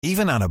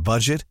Even on a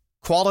budget,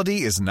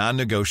 quality is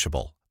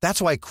non-negotiable.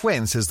 That's why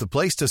Quince is the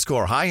place to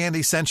score high-end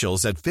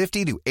essentials at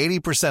 50 to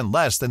 80%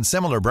 less than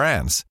similar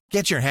brands.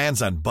 Get your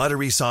hands on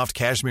buttery soft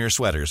cashmere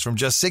sweaters from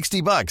just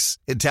 $60,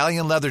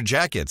 Italian leather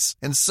jackets,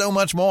 and so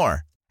much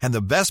more. And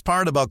the best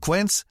part about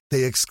Quince,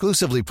 they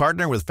exclusively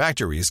partner with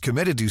factories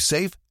committed to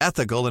safe,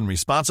 ethical, and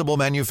responsible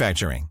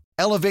manufacturing.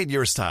 Elevate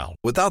your style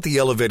without the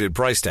elevated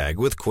price tag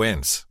with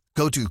Quince.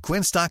 Go to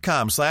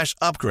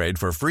quince.com/upgrade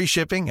for free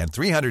shipping and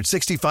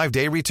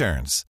 365-day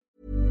returns.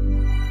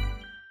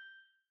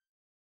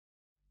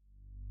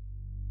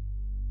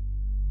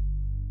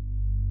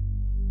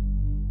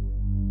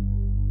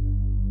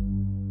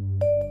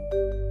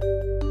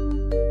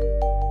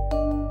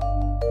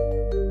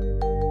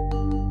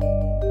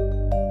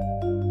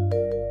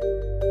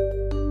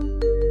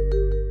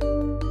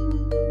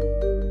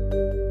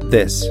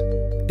 This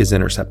is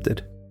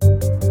Intercepted.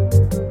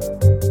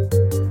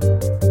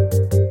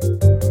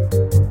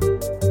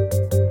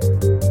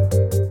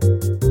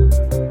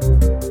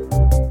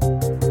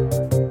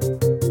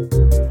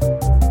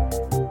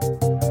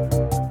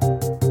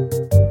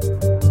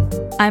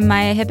 I'm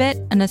Maya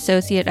Hibbett, an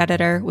associate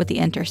editor with The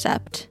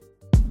Intercept.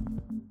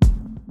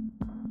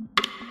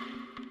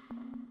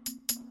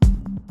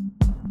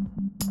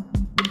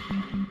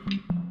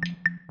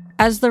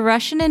 As the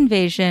Russian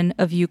invasion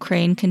of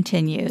Ukraine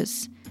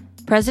continues,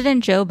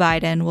 President Joe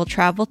Biden will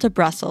travel to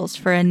Brussels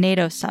for a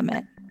NATO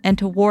summit and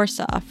to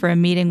Warsaw for a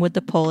meeting with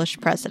the Polish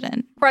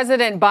president.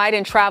 President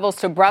Biden travels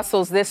to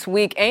Brussels this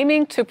week,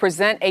 aiming to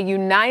present a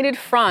united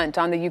front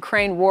on the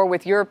Ukraine war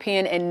with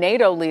European and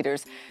NATO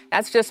leaders.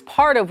 That's just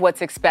part of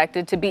what's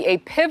expected to be a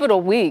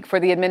pivotal week for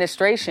the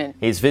administration.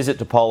 His visit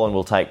to Poland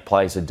will take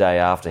place a day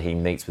after he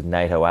meets with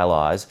NATO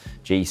allies,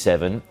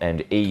 G7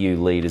 and EU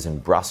leaders in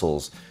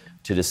Brussels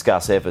to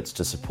discuss efforts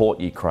to support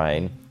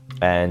Ukraine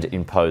and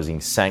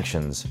imposing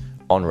sanctions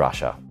on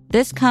Russia.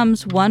 This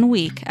comes 1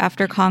 week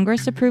after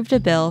Congress approved a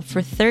bill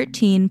for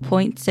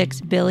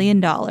 $13.6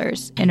 billion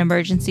in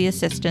emergency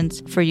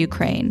assistance for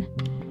Ukraine.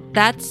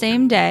 That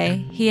same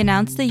day, he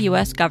announced the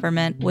U.S.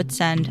 government would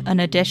send an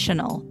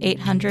additional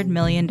 $800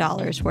 million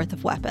worth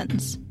of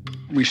weapons.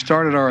 We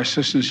started our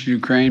assistance to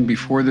Ukraine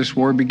before this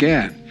war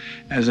began,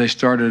 as they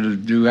started to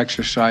do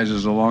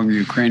exercises along the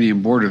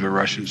Ukrainian border, the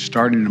Russians,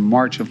 starting in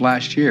March of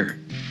last year.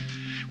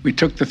 We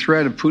took the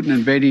threat of Putin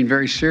invading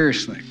very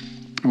seriously,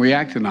 and we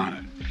acted on it.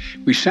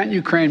 We sent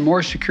Ukraine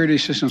more security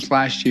assistance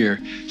last year,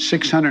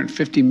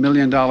 $650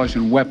 million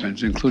in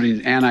weapons,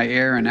 including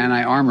anti-air and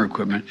anti-armor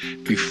equipment,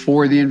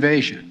 before the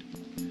invasion.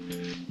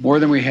 More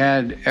than we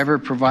had ever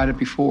provided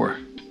before.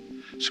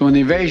 So when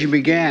the invasion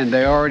began,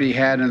 they already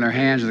had in their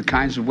hands the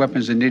kinds of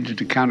weapons they needed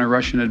to counter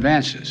Russian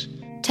advances.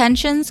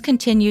 Tensions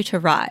continue to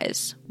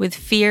rise, with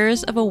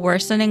fears of a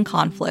worsening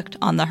conflict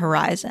on the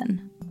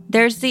horizon.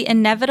 There's the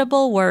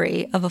inevitable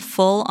worry of a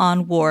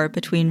full-on war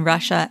between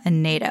Russia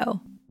and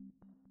NATO,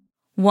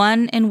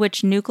 one in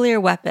which nuclear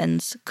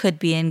weapons could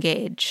be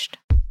engaged.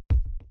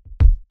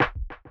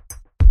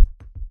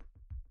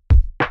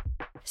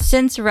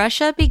 Since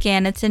Russia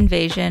began its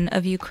invasion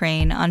of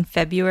Ukraine on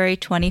February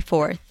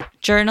 24th,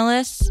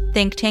 journalists,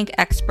 think tank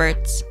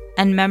experts,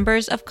 and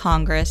members of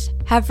Congress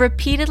have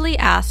repeatedly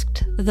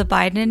asked the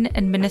Biden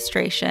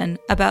administration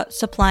about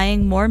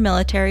supplying more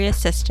military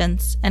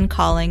assistance and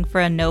calling for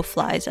a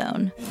no-fly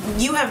zone.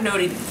 You have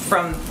noted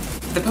from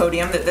the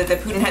podium that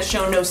Putin has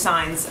shown no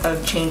signs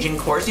of changing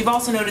course. You've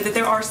also noted that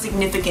there are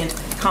significant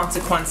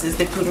consequences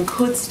that Putin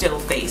could still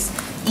face.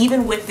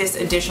 Even with this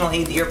additional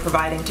aid that you're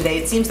providing today,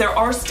 it seems there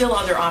are still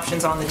other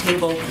options on the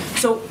table.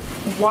 So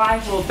why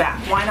hold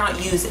back? Why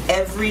not use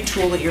every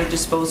tool at your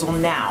disposal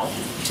now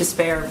to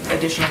spare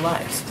additional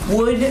lives?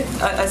 Would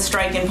a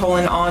strike in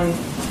Poland on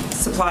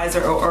supplies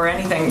or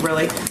anything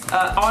really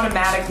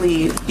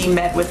automatically be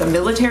met with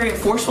a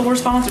forceful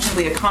response, or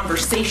simply a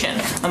conversation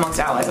amongst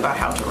allies about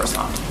how to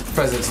respond?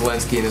 President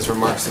Zelensky, in his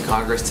remarks to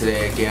Congress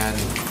today, again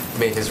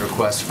made his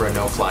request for a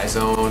no-fly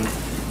zone.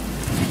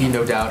 He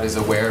no doubt is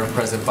aware of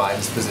President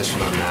Biden's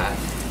position on that.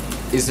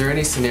 Is there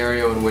any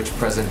scenario in which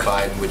President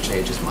Biden would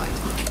change his mind?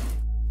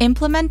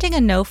 Implementing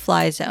a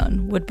no-fly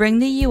zone would bring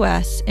the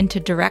U.S. into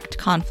direct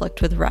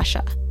conflict with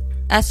Russia,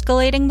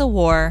 escalating the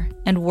war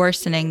and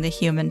worsening the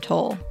human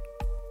toll.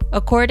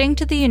 According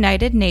to the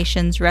United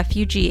Nations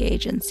Refugee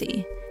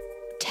Agency,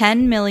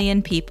 10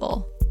 million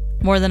people,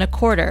 more than a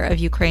quarter of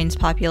Ukraine's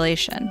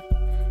population,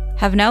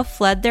 have now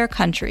fled their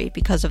country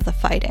because of the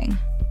fighting.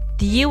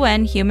 The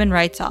UN Human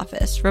Rights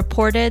Office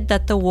reported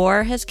that the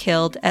war has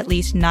killed at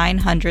least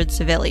 900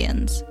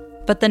 civilians,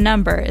 but the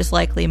number is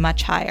likely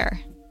much higher.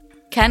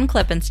 Ken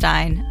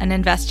Klippenstein, an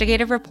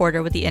investigative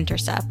reporter with The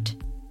Intercept,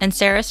 and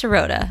Sarah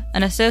Sirota,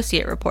 an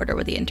associate reporter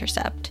with The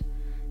Intercept,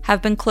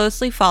 have been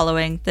closely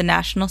following the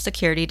national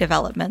security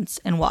developments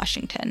in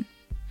Washington.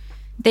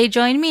 They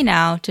join me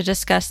now to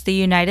discuss the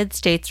United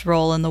States'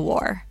 role in the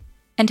war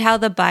and how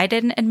the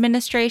Biden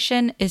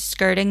administration is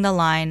skirting the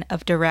line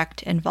of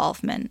direct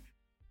involvement.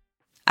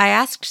 I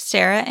asked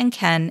Sarah and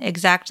Ken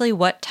exactly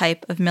what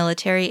type of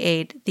military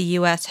aid the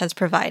U.S. has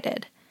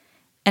provided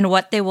and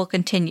what they will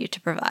continue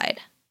to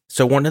provide.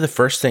 So one of the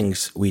first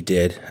things we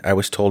did, I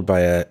was told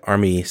by an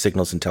Army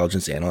signals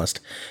intelligence analyst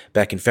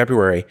back in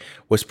February,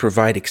 was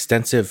provide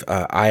extensive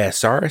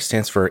ISR,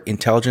 stands for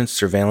Intelligence,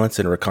 Surveillance,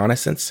 and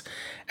Reconnaissance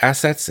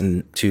assets,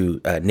 and to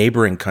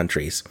neighboring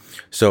countries.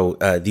 So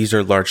these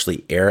are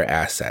largely air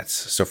assets.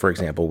 So for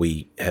example,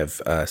 we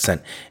have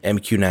sent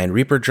MQ-9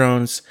 Reaper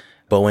drones,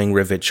 Boeing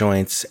rivet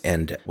joints,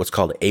 and what's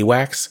called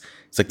AWACS.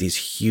 It's like these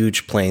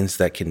huge planes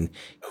that can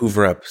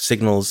hoover up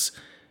signals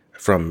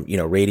from,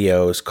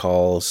 radios,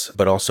 calls,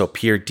 but also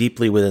peer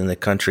deeply within the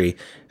country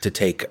to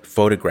take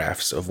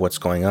photographs of what's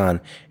going on.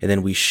 And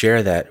then we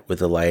share that with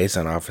the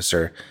liaison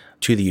officer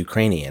to the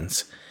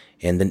Ukrainians.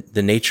 And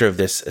the nature of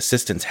this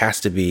assistance has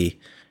to be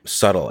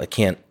subtle. It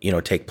can't,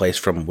 take place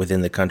from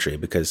within the country,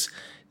 because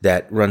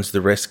that runs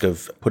the risk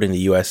of putting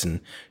the U.S.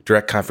 in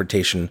direct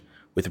confrontation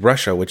with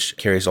Russia, which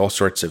carries all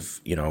sorts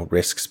of,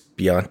 risks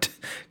beyond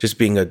just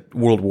being a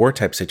World War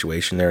type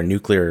situation. There are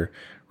nuclear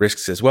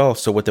risks as well.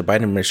 So what the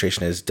Biden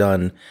administration has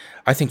done,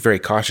 I think very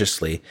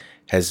cautiously,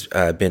 has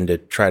been to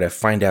try to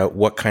find out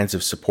what kinds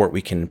of support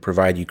we can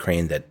provide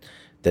Ukraine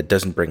that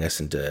doesn't bring us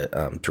into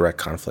direct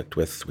conflict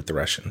with the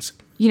Russians.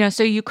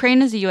 So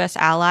Ukraine is a U.S.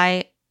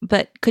 ally,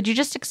 but could you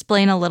just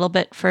explain a little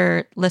bit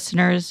for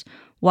listeners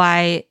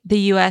why the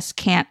U.S.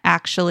 can't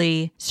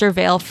actually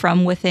surveil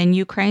from within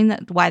Ukraine,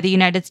 why the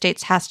United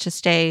States has to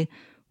stay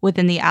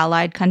within the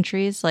allied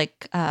countries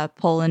like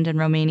Poland and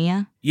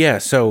Romania? Yeah,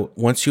 so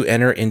once you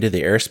enter into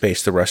the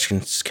airspace, the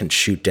Russians can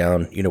shoot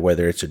down,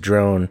 whether it's a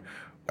drone,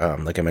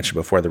 like I mentioned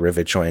before, the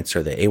rivet joints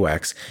or the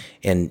AWACS.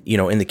 And,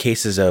 in the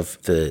cases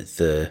of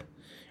the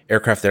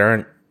aircraft that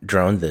aren't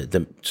drone,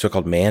 the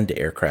so-called manned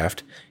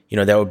aircraft,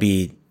 that would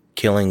be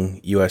killing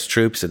U.S.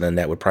 troops, and then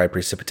that would probably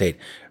precipitate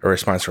a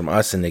response from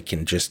us, and it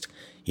can just,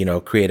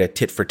 create a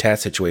tit-for-tat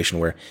situation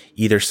where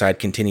either side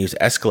continues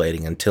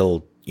escalating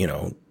until,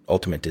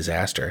 ultimate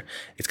disaster.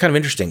 It's kind of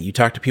interesting. You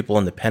talk to people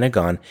in the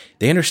Pentagon,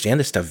 they understand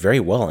this stuff very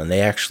well, and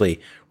they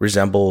actually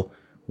resemble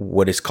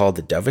what is called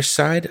the dovish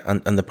side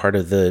on the part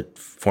of the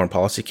foreign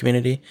policy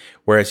community.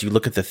 Whereas you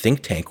look at the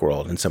think tank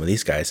world and some of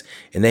these guys,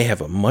 and they have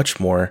a much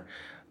more,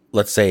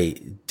 let's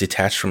say,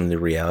 detached from the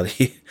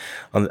reality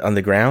on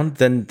the ground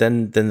than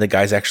the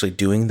guys actually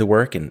doing the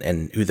work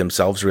and who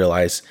themselves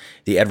realize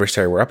the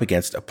adversary we're up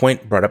against. A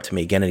point brought up to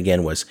me again and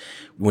again was,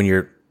 when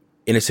you're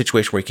in a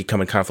situation where you could come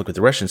in conflict with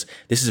the Russians,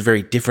 this is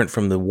very different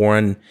from the war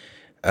on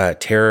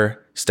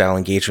terror style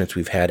engagements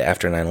we've had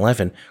after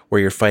 9/11,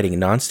 where you're fighting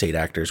non-state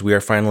actors. We are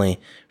finally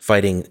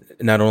fighting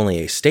not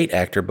only a state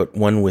actor, but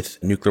one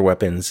with nuclear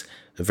weapons,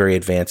 a very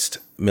advanced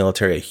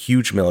military, a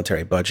huge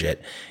military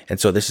budget. And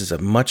so this is a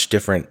much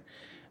different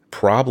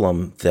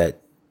problem that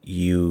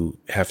you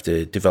have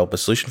to develop a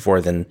solution for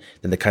than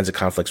the kinds of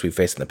conflicts we've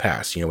faced in the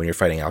past. When you're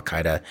fighting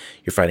Al-Qaeda,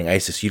 you're fighting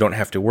ISIS, you don't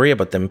have to worry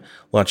about them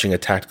launching a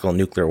tactical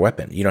nuclear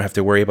weapon. You don't have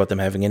to worry about them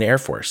having an air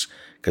force,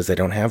 because they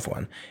don't have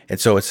one. And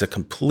so it's a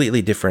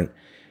completely different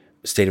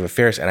state of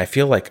affairs. And I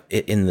feel like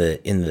in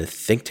the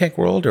think tank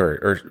world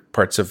or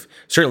parts of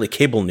certainly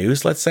cable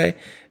news, let's say,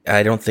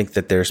 I don't think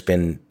that there's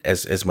been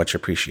as much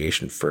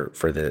appreciation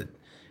for the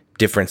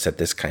difference that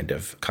this kind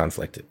of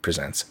conflict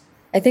presents.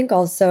 I think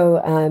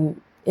also,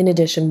 in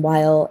addition,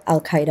 while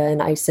Al-Qaeda and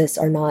ISIS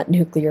are not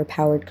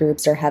nuclear-powered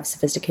groups or have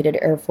sophisticated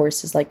air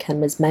forces like Ken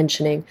was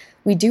mentioning,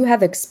 we do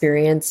have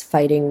experience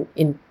fighting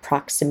in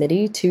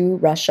proximity to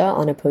Russia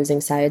on opposing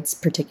sides,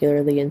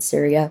 particularly in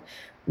Syria.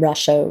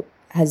 Russia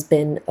has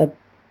been a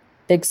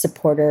big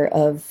supporter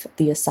of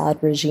the Assad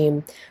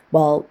regime,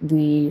 while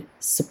we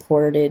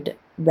supported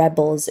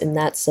rebels in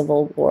that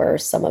civil war,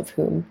 some of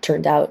whom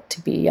turned out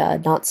to be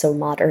not so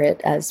moderate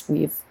as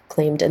we've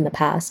claimed in the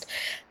past.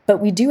 But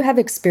we do have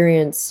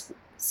experience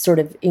sort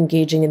of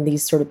engaging in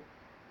these sort of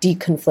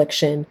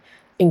deconfliction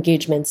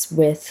engagements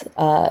with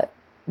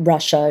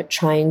Russia,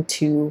 trying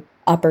to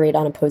operate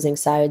on opposing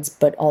sides,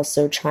 but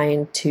also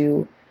trying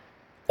to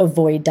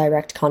avoid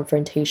direct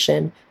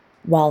confrontation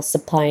while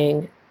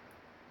supplying,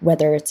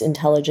 whether it's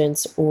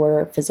intelligence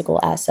or physical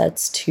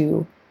assets,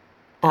 to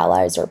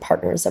allies or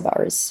partners of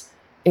ours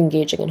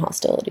engaging in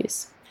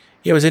hostilities.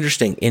 Yeah, it was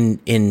interesting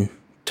in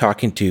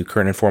talking to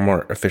current and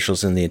former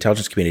officials in the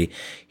intelligence community,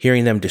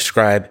 hearing them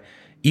describe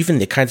even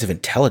the kinds of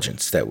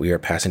intelligence that we are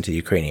passing to the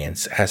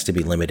Ukrainians has to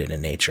be limited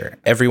in nature.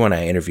 Everyone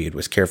I interviewed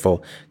was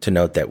careful to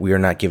note that we are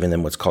not giving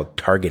them what's called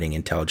targeting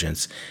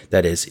intelligence.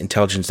 That is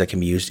intelligence that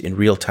can be used in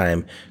real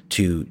time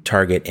to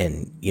target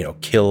and,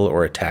 kill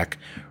or attack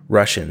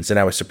Russians. And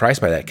I was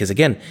surprised by that because,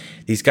 again,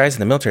 these guys in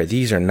the military,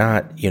 these are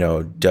not,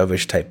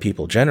 dovish type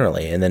people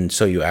generally. And then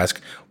so you ask,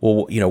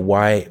 well,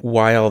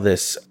 why all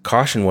this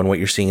caution when what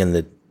you're seeing in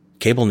the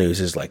cable news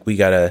is like, we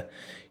got to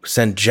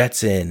send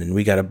jets in and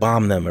we got to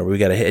bomb them or we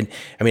got to hit.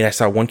 I mean, I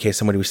saw one case,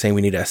 somebody was saying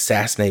we need to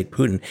assassinate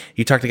Putin.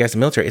 You talk to guys in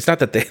the military, it's not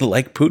that they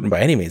like Putin by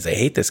any means. They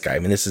hate this guy. I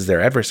mean, this is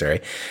their adversary.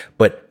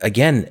 But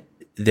again,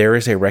 there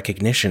is a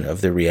recognition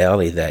of the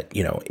reality that,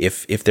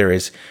 if there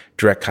is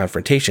direct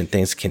confrontation,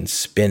 things can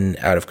spin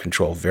out of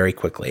control very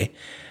quickly.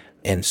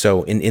 And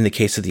so in the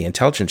case of the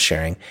intelligence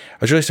sharing, I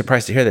was really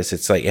surprised to hear this.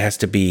 It's like it has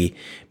to be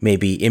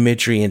maybe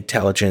imagery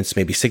intelligence,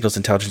 maybe signals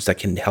intelligence that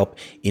can help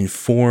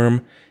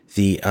inform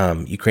the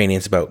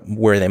Ukrainians about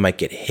where they might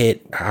get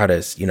hit, how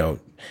to,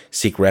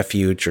 seek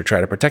refuge or try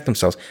to protect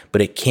themselves.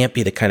 But it can't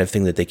be the kind of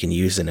thing that they can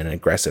use in an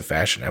aggressive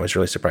fashion. I was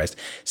really surprised.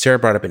 Sarah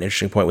brought up an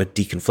interesting point with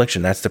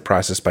deconfliction. That's the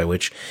process by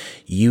which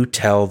you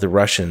tell the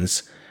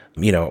Russians,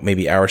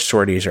 maybe our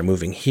sorties are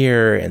moving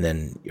here, and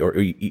then, or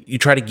you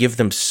try to give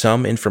them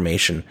some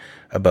information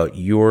about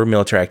your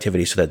military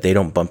activity so that they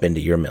don't bump into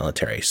your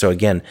military. So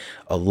again,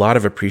 a lot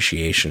of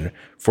appreciation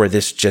for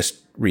this just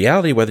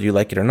reality, whether you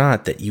like it or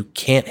not, that you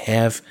can't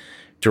have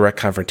direct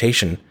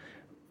confrontation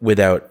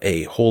without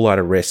a whole lot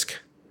of risk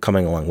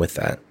coming along with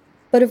that.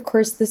 But of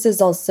course, this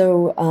is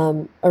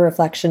also a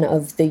reflection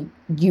of the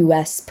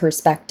U.S.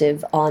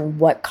 perspective on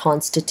what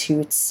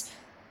constitutes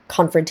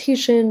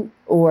confrontation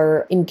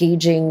or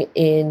engaging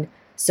in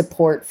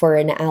support for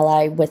an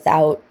ally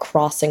without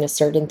crossing a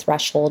certain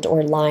threshold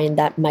or line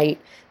that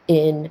might,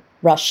 in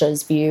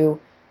Russia's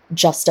view,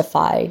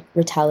 justify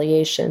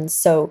retaliation.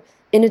 So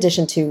in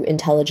addition to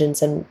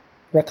intelligence and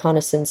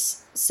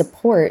reconnaissance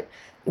support,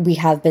 we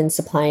have been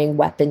supplying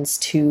weapons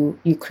to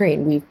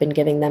Ukraine. We've been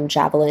giving them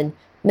Javelin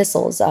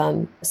missiles,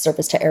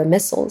 surface-to-air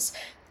missiles.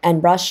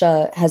 And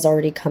Russia has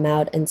already come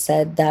out and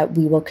said that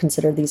we will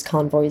consider these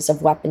convoys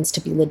of weapons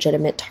to be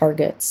legitimate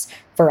targets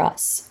for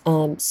us.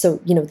 So,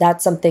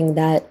 that's something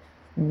that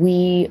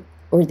we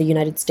or the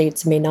United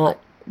States may not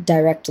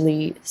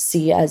directly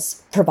see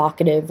as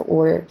provocative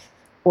or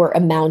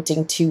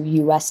amounting to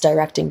U.S.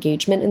 direct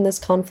engagement in this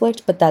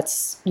conflict, but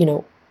that's,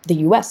 the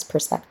U.S.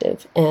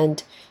 perspective.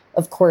 And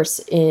of course,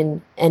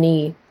 in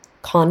any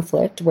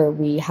conflict where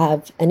we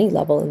have any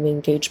level of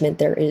engagement,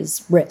 there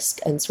is risk,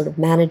 and sort of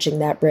managing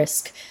that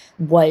risk,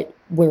 what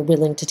we're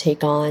willing to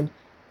take on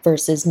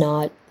versus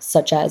not,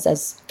 such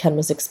as Ken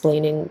was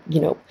explaining,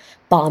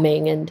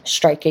 bombing and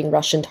striking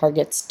Russian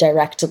targets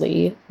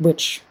directly,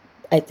 which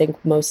I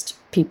think most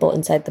people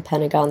inside the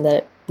Pentagon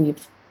that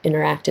we've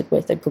interacted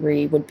with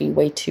agree would be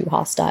way too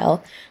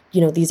hostile.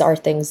 These are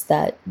things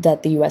that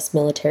the U.S.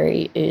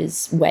 military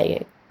is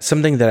weighing.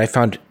 Something that I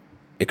found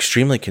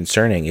extremely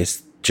concerning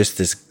is just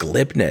this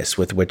glibness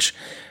with which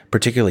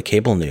particularly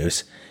cable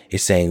news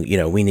is saying,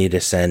 we need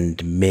to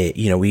send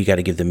we got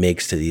to give the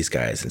MiGs to these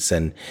guys and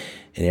send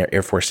an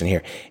Air Force in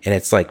here. And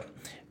it's like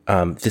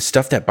the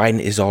stuff that Biden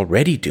is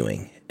already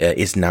doing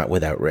is not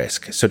without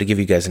risk. So to give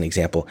you guys an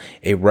example,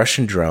 a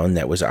Russian drone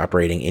that was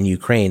operating in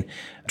Ukraine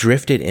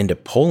drifted into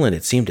Poland,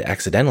 it seemed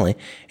accidentally.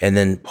 And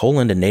then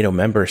Poland, a NATO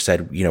member,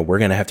 said, we're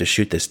going to have to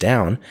shoot this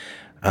down.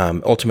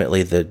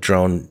 Ultimately, the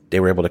drone, they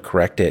were able to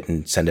correct it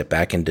and send it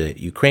back into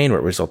Ukraine, where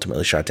it was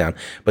ultimately shot down.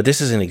 But this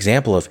is an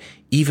example of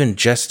even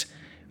just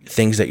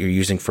things that you're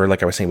using for,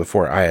 like I was saying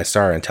before,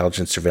 ISR,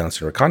 intelligence, surveillance,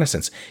 and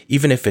reconnaissance.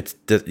 Even if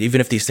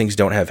these things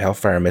don't have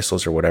Hellfire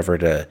missiles or whatever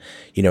to,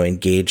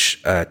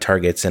 engage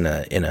targets in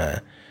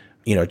a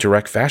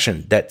direct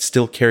fashion, that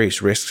still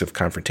carries risks of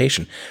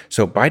confrontation.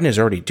 So Biden is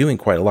already doing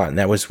quite a lot. And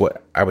that was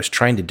what I was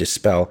trying to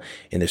dispel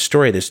in this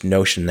story, this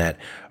notion that,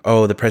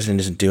 the president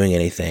isn't doing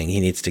anything. He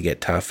needs to get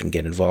tough and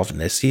get involved in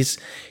this. He's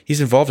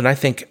involved. And I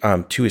think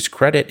to his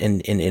credit in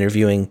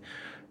interviewing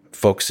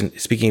folks and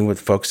speaking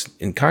with folks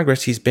in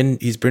Congress, he's been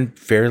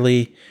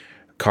fairly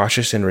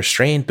cautious and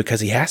restrained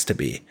because he has to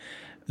be.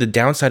 The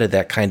downside of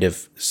that kind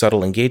of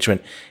subtle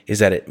engagement is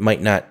that it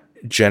might not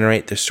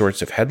generate the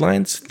sorts of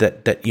headlines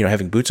that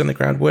having boots on the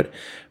ground would.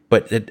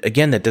 But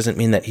again, that doesn't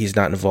mean that he's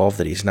not involved,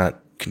 that he's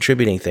not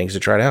contributing things to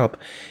try to help,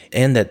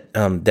 and that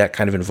that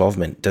kind of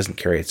involvement doesn't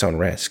carry its own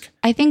risk.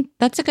 I think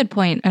that's a good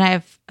point, and I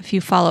have a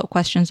few follow-up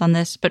questions on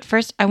this. But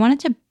first, I wanted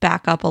to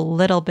back up a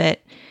little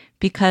bit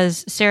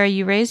because, Sarah,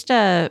 you raised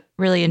a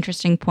really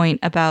interesting point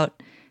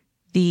about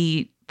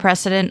the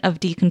precedent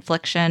of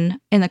deconfliction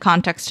in the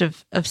context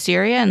of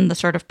Syria and the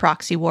sort of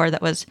proxy war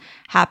that was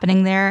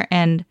happening there.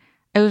 And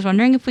I was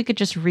wondering if we could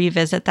just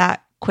revisit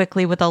that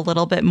quickly with a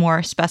little bit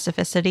more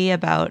specificity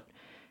about,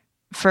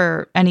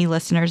 for any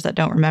listeners that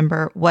don't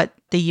remember, what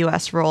the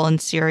U.S. role in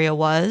Syria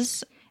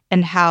was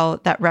and how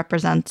that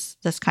represents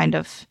this kind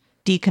of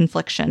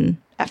deconfliction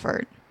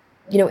effort.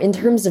 In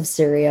terms of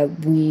Syria,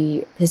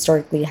 we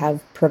historically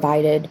have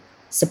provided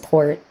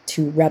support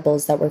to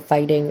rebels that were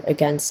fighting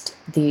against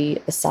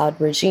the Assad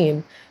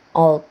regime,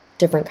 all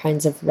different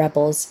kinds of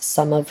rebels,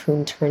 some of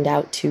whom turned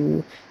out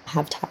to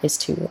have ties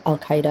to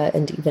Al-Qaeda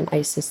and even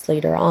ISIS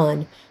later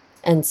on.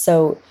 And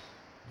so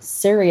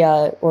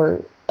Syria,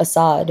 or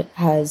Assad,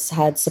 has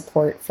had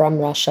support from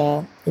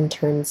Russia in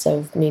terms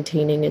of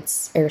maintaining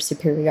its air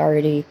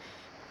superiority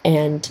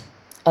and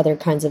other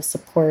kinds of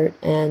support.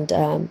 And,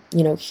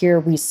 here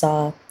we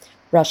saw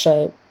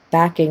Russia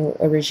backing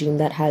a regime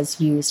that has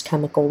used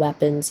chemical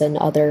weapons and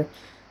other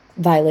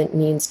violent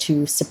means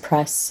to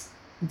suppress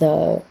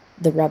the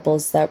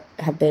rebels that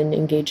have been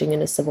engaging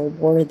in a civil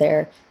war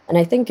there. And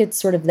I think it's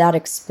sort of that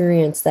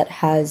experience that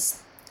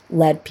has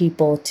led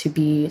people to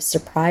be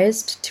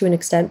surprised to an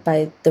extent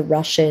by the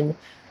Russian,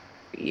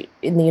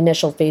 in the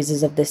initial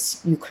phases of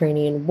this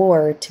Ukrainian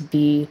war, to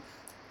be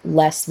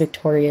less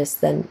victorious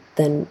than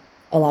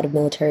a lot of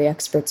military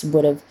experts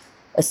would have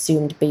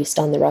assumed based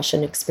on the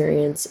Russian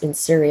experience in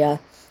Syria.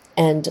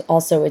 And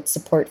also its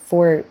support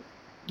for,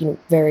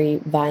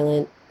 very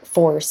violent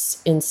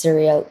force in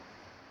Syria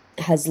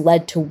has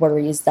led to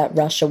worries that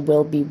Russia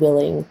will be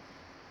willing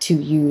to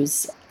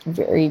use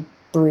very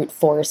brute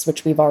force,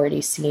 which we've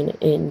already seen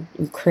in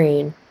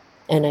Ukraine.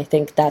 And I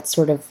think that's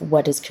sort of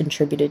what has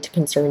contributed to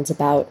concerns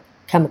about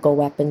chemical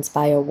weapons,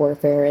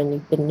 biowarfare,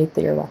 and even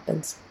nuclear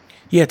weapons.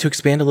 Yeah, to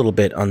expand a little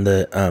bit on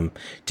the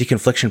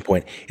deconfliction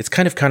point, it's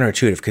kind of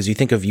counterintuitive because you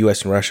think of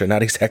U.S. and Russia,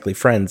 not exactly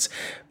friends,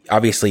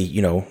 obviously,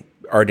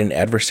 ardent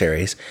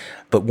adversaries.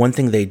 But one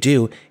thing they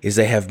do is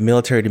they have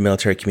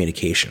military-to-military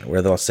communication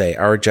where they'll say,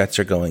 our jets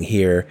are going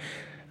here,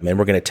 and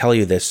we're going to tell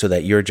you this so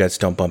that your jets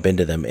don't bump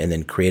into them and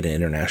then create an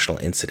international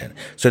incident.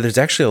 So there's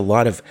actually a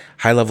lot of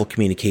high-level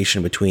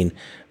communication between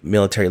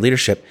military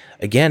leadership,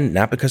 again,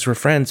 not because we're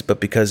friends, but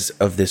because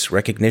of this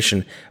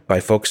recognition by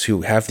folks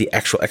who have the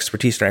actual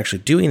expertise and are actually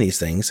doing these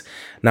things,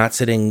 not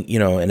sitting,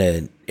 in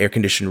an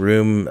air-conditioned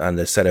room on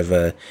the set of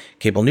a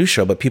cable news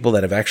show, but people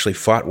that have actually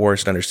fought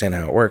wars and understand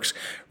how it works,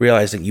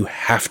 realizing you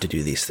have to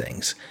do these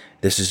things.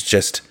 This is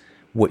just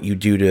what you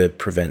do to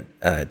prevent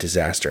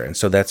disaster. And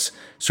so that's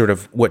sort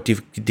of what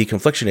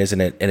deconfliction is,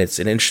 and it's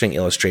an interesting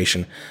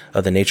illustration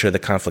of the nature of the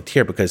conflict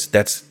here, because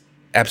that's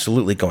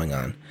absolutely going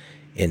on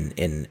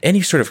in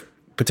any sort of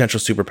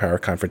potential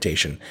superpower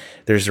confrontation.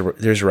 There's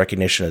a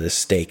recognition of the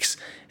stakes,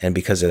 and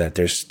because of that,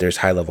 there's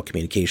high level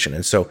communication.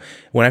 And so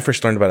when I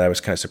first learned about it, I was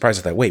kind of surprised.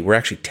 I thought, wait, we're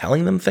actually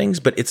telling them things,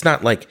 but it's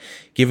not like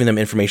giving them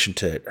information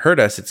to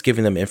hurt us. It's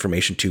giving them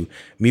information to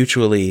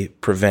mutually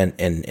prevent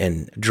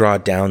and draw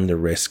down the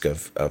risk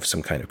of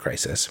some kind of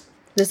crisis.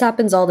 This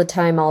happens all the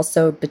time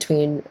also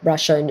between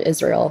Russia and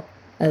Israel,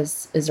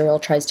 as Israel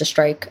tries to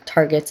strike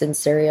targets in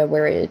Syria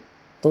where it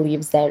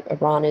believes that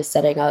Iran is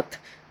setting up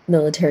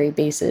military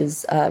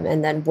bases,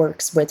 and then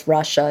works with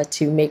Russia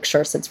to make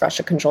sure, since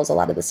Russia controls a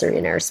lot of the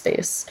Syrian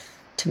airspace,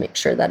 to make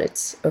sure that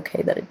it's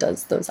okay that it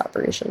does those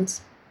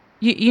operations.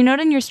 You note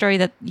in your story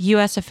that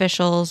U.S.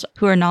 officials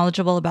who are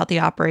knowledgeable about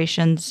the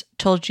operations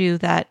told you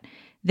that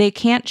they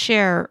can't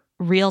share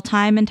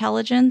real-time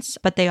intelligence,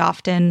 but they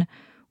often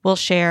will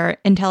share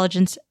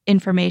intelligence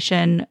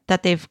information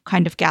that they've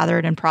kind of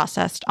gathered and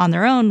processed on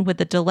their own with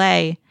a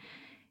delay.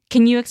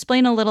 Can you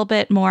explain a little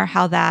bit more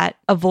how that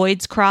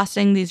avoids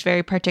crossing these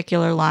very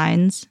particular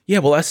lines? Yeah,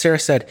 well, as Sarah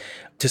said,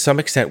 to some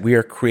extent, we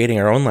are creating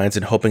our own lines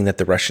and hoping that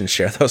the Russians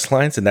share those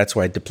lines. And that's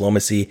why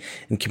diplomacy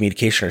and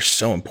communication are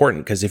so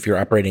important, because if you're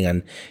operating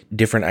on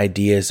different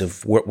ideas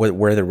of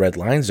where the red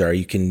lines are,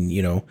 you can,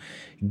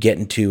 get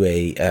into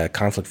a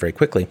conflict very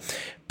quickly.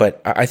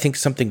 But I think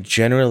something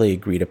generally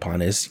agreed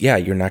upon is,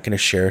 you're not going to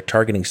share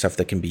targeting stuff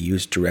that can be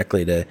used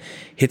directly to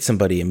hit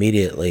somebody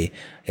immediately.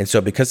 And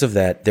so because of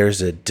that,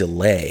 there's a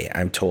delay,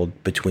 I'm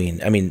told, between,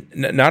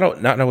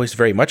 not always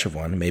very much of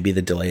one. Maybe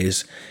the delay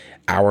is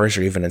hours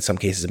or even in some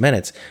cases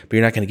minutes, but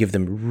you're not going to give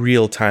them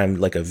real time,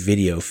 like a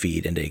video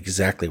feed into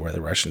exactly where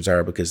the Russians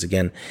are, because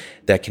again,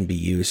 that can be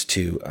used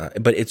to,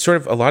 but it's sort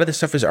of, a lot of this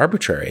stuff is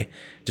arbitrary,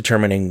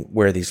 determining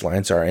where these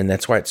lines are. And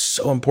that's why it's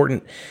so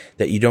important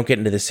that you don't get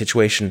into this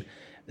situation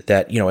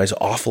that, as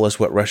awful as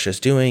what Russia is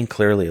doing,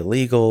 clearly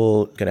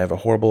illegal, going to have a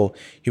horrible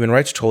human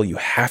rights toll. You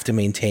have to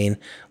maintain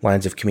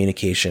lines of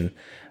communication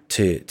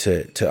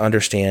to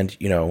understand,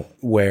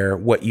 where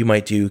what you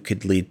might do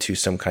could lead to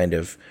some kind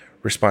of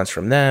response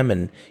from them.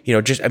 And, the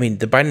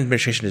Biden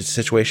administration is a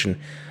situation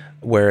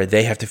where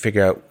they have to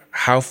figure out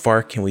how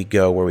far can we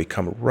go where we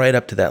come right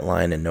up to that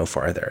line and no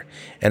farther.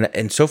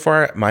 And so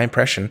far, my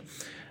impression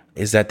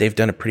is that they've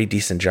done a pretty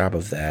decent job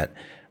of that.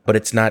 But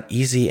it's not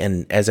easy.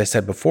 And as I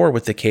said before,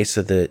 with the case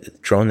of the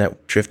drone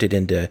that drifted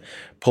into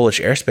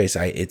Polish airspace,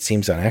 it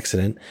seems on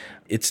accident.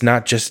 It's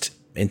not just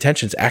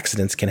intentions.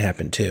 Accidents can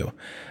happen too.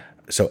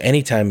 So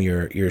anytime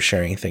you're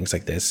sharing things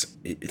like this,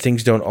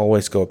 things don't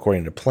always go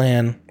according to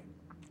plan.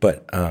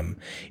 But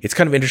it's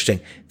kind of interesting,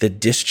 the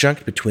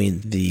disjunct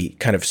between the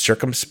kind of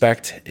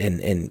circumspect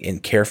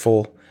and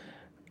careful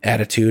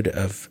attitude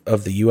of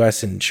the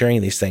U.S. in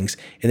sharing these things,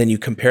 and then you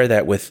compare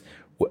that with,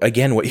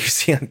 again, what you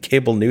see on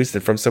cable news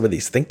and from some of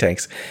these think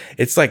tanks.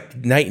 It's like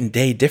night and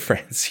day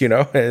difference,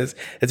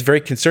 It's very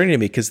concerning to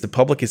me, because the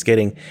public is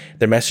getting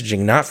their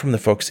messaging not from the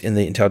folks in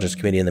the intelligence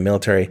community and the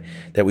military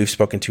that we've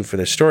spoken to for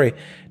this story.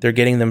 They're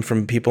getting them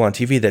from people on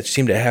TV that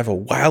seem to have a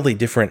wildly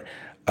different,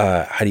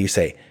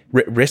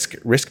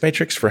 risk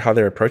matrix for how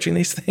they're approaching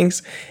these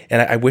things.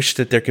 And I wish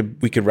that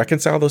we could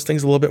reconcile those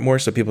things a little bit more,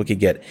 so people could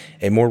get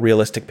a more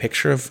realistic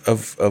picture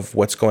of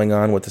what's going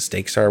on, what the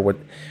stakes are, what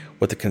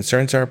the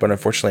concerns are. But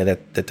unfortunately,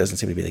 that doesn't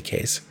seem to be the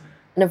case.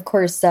 And of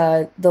course,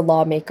 the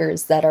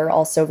lawmakers that are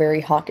also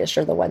very hawkish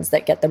are the ones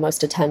that get the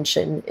most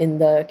attention in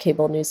the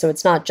cable news. So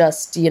it's not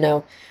just,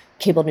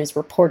 cable news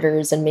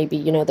reporters and maybe,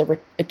 the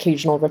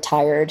occasional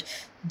retired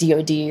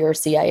DOD or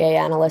CIA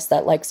analyst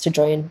that likes to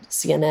join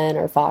CNN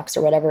or Fox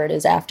or whatever it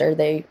is after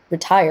they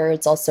retire.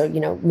 It's also,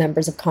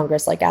 members of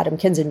Congress like Adam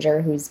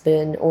Kinzinger, who's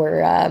been,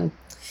 or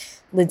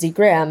Lindsey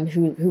Graham,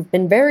 who've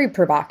been very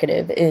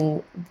provocative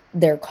in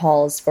their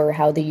calls for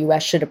how the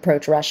U.S. should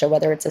approach Russia,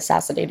 whether it's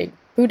assassinating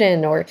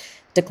Putin or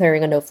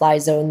declaring a no-fly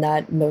zone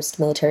that most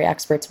military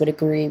experts would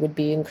agree would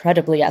be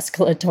incredibly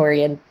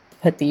escalatory and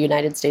put the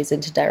United States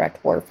into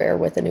direct warfare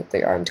with a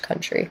nuclear-armed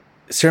country.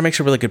 Sarah makes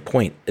a really good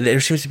point. There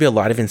seems to be a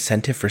lot of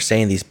incentive for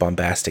saying these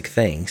bombastic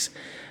things.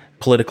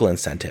 Political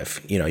incentive.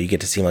 You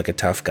get to seem like a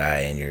tough guy,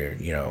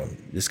 and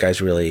this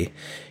guy's really,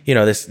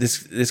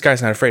 this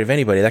guy's not afraid of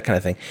anybody, that kind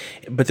of thing.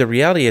 But the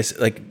reality is,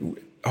 like,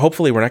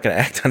 hopefully we're not going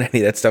to act on any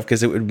of that stuff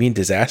because it would mean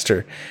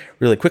disaster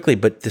really quickly.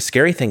 But the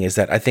scary thing is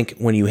that I think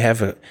when you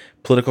have a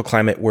political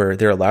climate where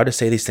they're allowed to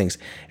say these things,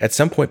 at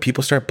some point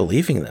people start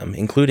believing them,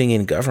 including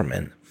in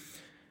government.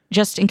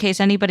 Just in case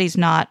anybody's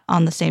not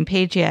on the same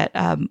page yet,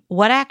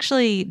 what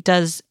actually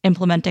does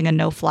implementing a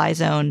no-fly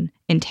zone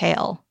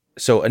entail?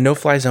 So a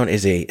no-fly zone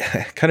is a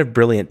kind of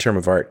brilliant term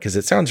of art because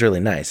it sounds really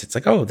nice. It's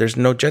like, oh, there's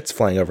no jets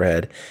flying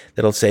overhead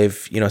that'll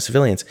save,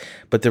 civilians.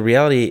 But the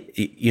reality,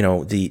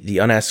 the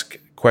unasked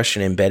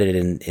question embedded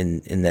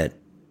in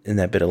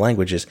that bit of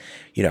language is,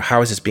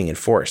 how is this being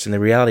enforced? And the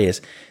reality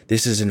is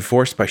this is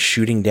enforced by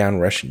shooting down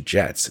Russian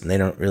jets. And they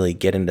don't really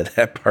get into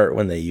that part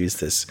when they use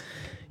this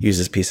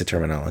piece of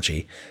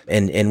terminology.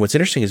 And what's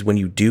interesting is when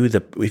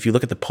if you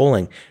look at the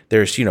polling,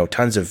 there's,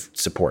 tons of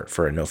support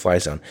for a no-fly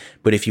zone.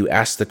 But if you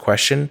ask the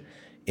question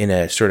in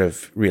a sort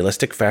of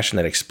realistic fashion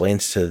that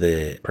explains to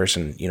the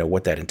person,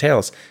 what that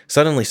entails,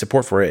 suddenly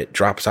support for it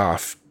drops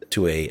off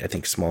to I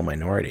think, small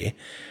minority.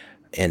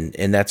 And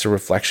that's a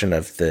reflection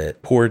of the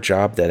poor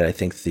job that I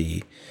think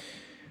the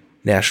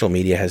national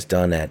media has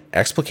done at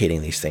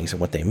explicating these things and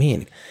what they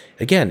mean.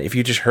 Again, if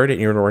you just heard it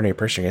and you're an ordinary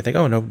person, you're going to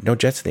think, oh, no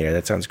jets in the air.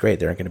 That sounds great.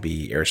 There aren't going to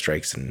be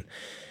airstrikes and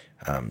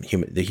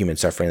the human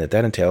suffering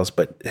that entails.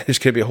 But there's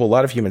going to be a whole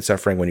lot of human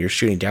suffering when you're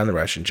shooting down the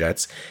Russian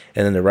jets,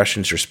 and then the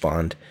Russians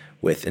respond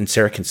with, and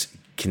Sarah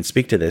can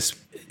speak to this,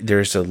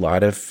 there's a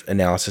lot of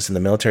analysis in the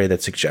military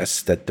that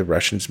suggests that the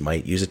Russians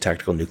might use a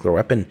tactical nuclear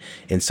weapon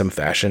in some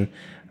fashion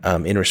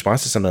in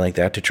response to something like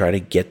that to try to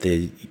get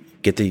the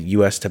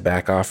U.S. to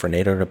back off or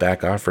NATO to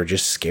back off or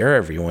just scare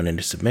everyone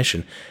into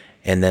submission.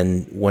 And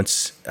then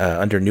once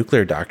under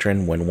nuclear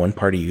doctrine, when one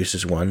party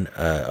uses one,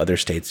 other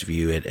states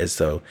view it as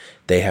though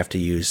they have to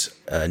use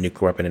a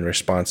nuclear weapon in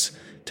response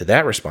to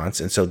that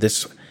response. And so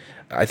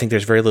I think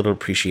there's very little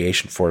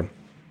appreciation for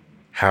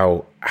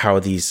how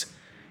these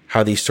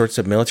sorts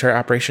of military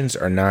operations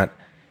are not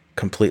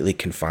completely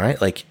confined.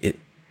 Like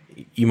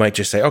you might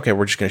just say, okay,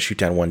 we're just going to shoot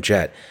down one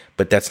jet,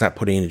 but that's not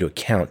putting into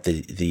account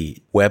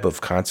the web of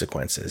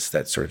consequences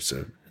that sort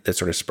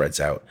of spreads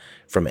out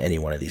from any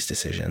one of these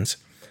decisions.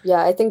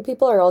 Yeah, I think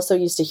people are also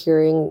used to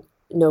hearing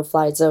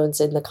no-fly zones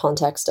in the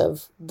context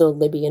of the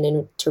Libyan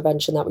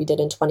intervention that we did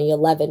in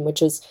 2011,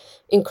 which was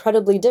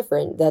incredibly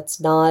different. That's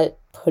not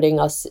putting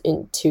us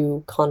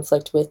into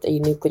conflict with a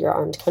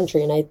nuclear-armed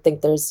country. And I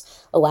think there's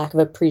a lack of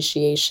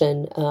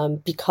appreciation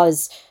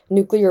because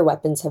nuclear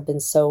weapons have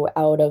been so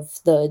out of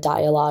the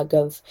dialogue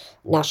of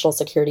national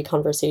security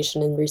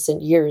conversation in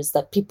recent years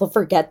that people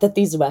forget that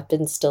these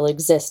weapons still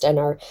exist and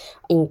are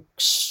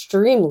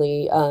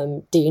extremely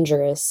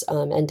dangerous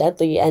and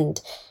deadly.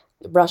 And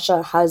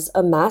Russia has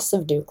a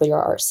massive nuclear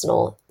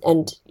arsenal.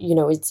 And,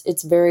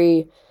 it's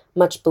very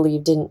much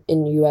believed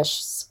in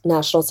U.S.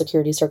 national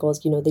security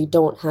circles. They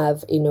don't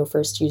have a no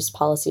first use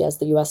policy, as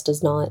the U.S.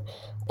 does not.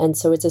 And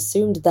so it's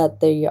assumed that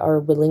they are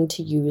willing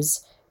to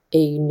use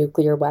a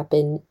nuclear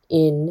weapon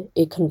in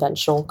a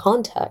conventional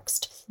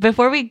context.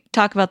 Before we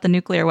talk about the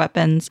nuclear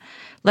weapons,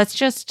 let's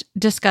just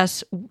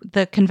discuss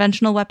the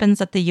conventional weapons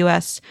that the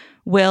U.S.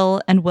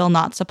 will and will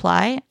not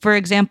supply. For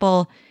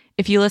example,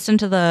 if you listen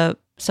to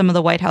some of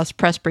the White House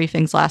press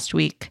briefings last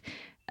week,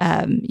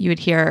 you would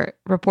hear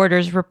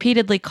reporters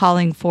repeatedly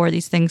calling for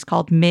these things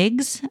called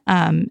MiGs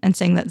and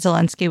saying that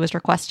Zelensky was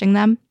requesting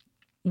them.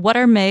 What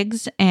are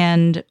MiGs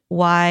and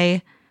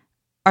why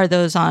are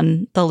those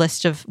on the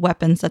list of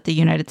weapons that the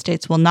United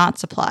States will not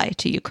supply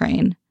to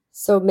Ukraine?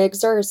 So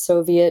MiGs are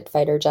Soviet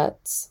fighter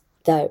jets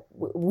that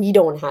we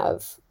don't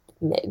have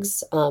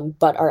MiGs,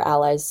 but our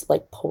allies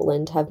like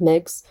Poland have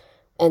MiGs.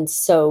 And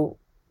so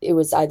it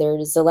was either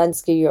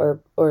Zelensky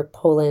or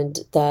Poland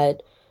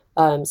that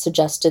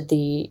suggested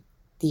the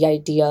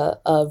idea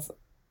of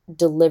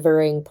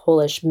delivering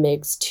Polish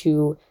MiGs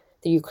to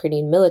the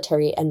Ukrainian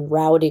military and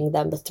routing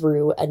them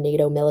through a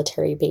NATO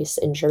military base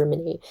in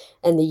Germany.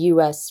 And the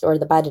US or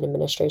the Biden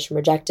administration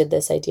rejected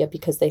this idea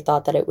because they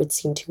thought that it would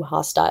seem too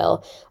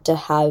hostile to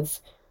have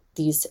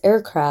these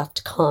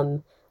aircraft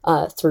come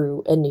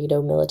through a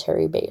NATO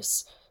military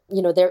base.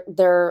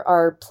 There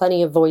are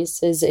plenty of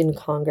voices in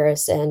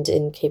Congress and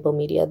in cable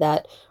media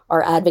that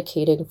are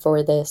advocating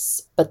for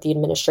this, but the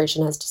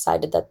administration has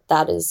decided that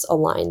that is a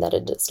line that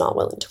it is not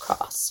willing to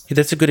cross. Yeah,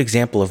 that's a good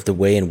example of the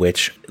way in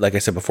which, like I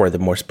said before, the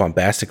most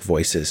bombastic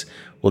voices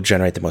will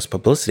generate the most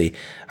publicity.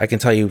 I can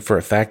tell you for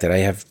a fact that I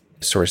have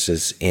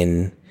sources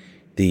in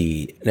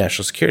the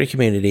national security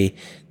community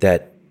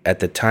that at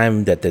the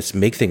time that this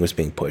MiG thing was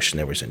being pushed and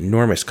there was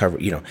enormous cover,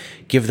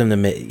 give them the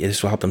MiG,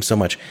 this will help them so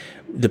much.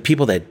 The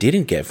people that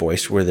didn't get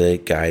voiced were the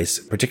guys,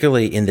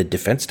 particularly in the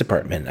Defense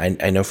Department.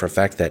 I know for a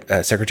fact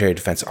that Secretary of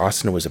Defense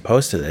Austin was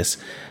opposed to this.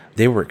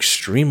 They were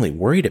extremely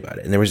worried about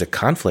it. And there was a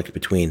conflict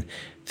between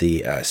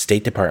the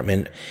State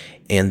Department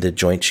and the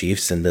Joint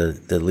Chiefs and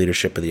the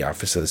leadership of the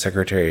Office of the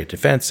Secretary of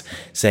Defense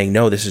saying,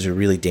 no, this is a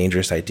really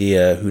dangerous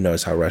idea. Who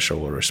knows how Russia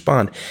will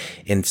respond?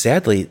 And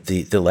sadly,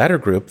 the latter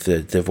group,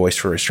 the Voice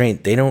for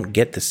Restraint, they don't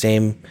get the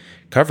same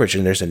coverage.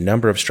 And there's a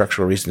number of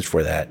structural reasons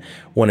for that.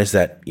 One is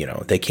that,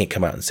 they can't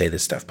come out and say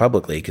this stuff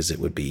publicly because it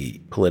would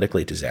be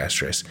politically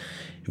disastrous,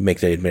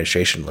 make the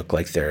administration look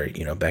like they're,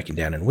 backing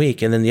down and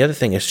weak. And then the other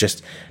thing is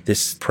just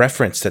this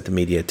preference that the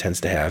media tends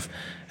to have,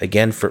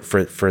 again,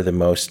 for the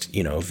most,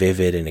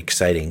 vivid and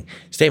exciting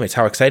statements.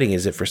 How exciting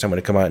is it for someone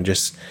to come out and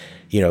just,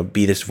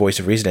 be this voice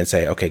of reason and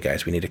say, okay,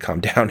 guys, we need to calm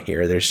down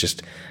here. There's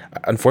just,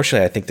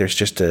 unfortunately, I think there's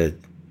just a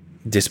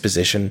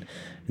disposition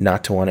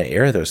not to want to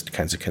air those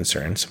kinds of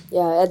concerns.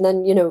 Yeah. And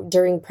then,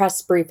 during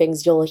press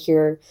briefings, you'll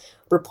hear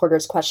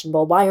reporters question,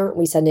 well, why aren't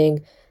we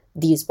sending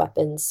these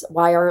weapons?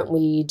 Why aren't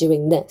we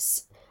doing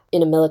this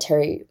in a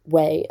military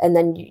way? And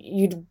then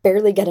you'd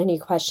barely get any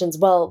questions.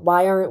 Well,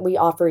 why aren't we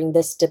offering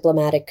this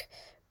diplomatic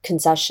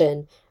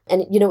concession?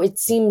 And, it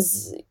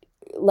seems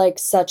like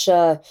such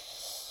a,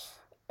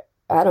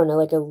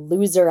 like a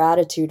loser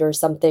attitude or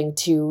something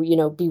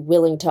to, be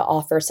willing to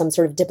offer some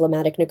sort of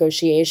diplomatic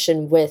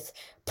negotiation with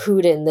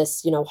Putin,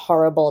 this,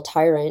 horrible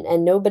tyrant.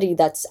 And nobody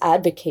that's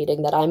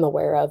advocating that I'm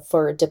aware of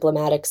for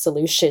diplomatic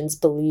solutions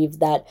believe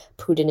that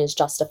Putin is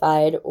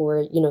justified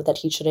or, that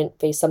he shouldn't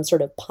face some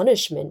sort of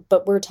punishment.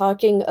 But we're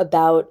talking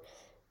about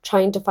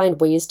trying to find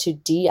ways to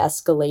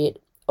de-escalate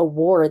a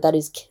war that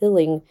is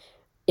killing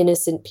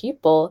innocent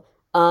people.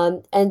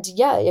 And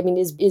yeah,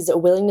 is a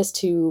willingness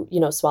to,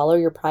 swallow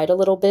your pride a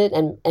little bit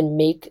and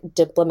make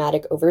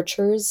diplomatic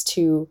overtures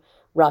to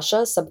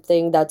Russia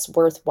something that's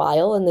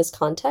worthwhile in this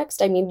context?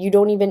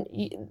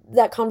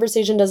 That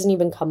conversation doesn't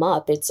even come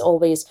up. It's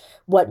always,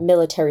 what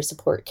military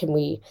support can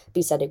we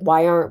be sending?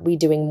 Why aren't we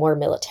doing more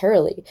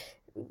militarily?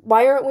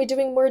 Why aren't we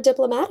doing more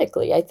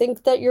diplomatically? I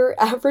think that your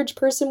average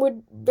person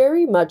would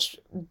very much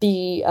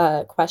be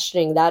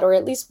questioning that, or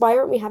at least why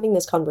aren't we having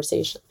this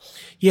conversation?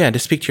 Yeah, and to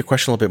speak to your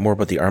question a little bit more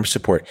about the arms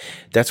support,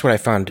 that's what I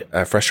found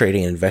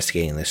frustrating in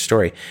investigating this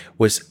story,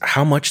 was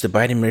how much the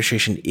Biden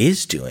administration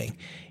is doing.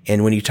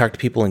 And when you talk to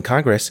people in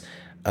Congress,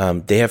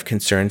 they have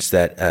concerns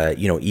that,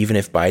 even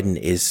if Biden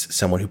is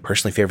someone who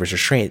personally favors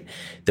restraint,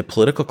 the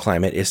political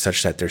climate is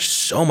such that there's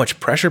so much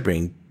pressure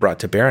being brought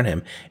to bear on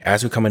him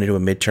as we come into a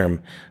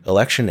midterm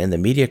election, and the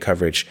media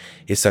coverage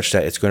is such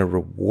that it's going to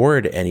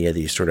reward any of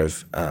these sort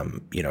of,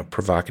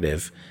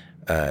 provocative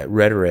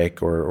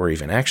rhetoric or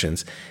even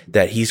actions,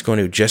 that he's going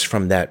to, just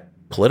from that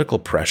political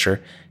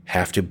pressure,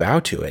 have to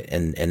bow to it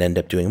and end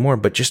up doing more.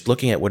 But just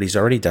looking at what he's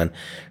already done,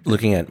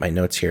 looking at my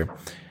notes here,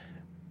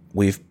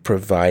 we've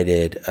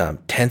provided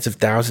tens of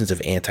thousands of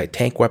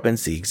anti-tank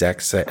weapons, the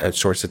exact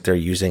sorts that they're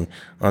using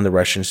on the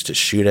Russians to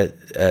shoot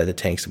at the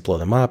tanks and blow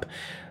them up.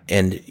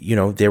 And,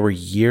 there were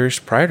years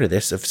prior to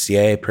this of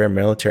CIA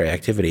paramilitary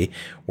activity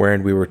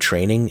wherein we were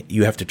training.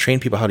 You have to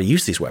train people how to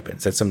use these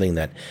weapons. That's something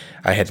that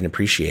I hadn't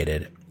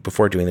appreciated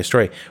before doing this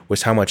story,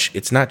 was how much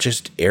it's not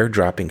just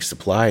airdropping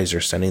supplies or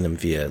sending them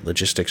via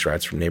logistics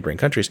routes from neighboring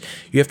countries.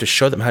 You have to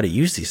show them how to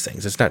use these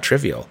things. It's not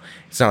trivial.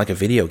 It's not like a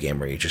video game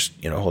where you just,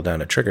 hold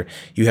down a trigger.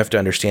 You have to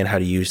understand how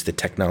to use the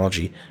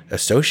technology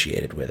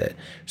associated with it.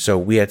 So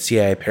we had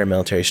CIA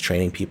paramilitaries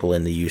training people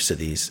in the use of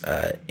these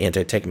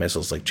anti-tank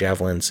missiles like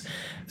javelins,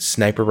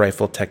 sniper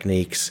rifle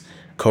techniques,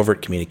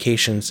 covert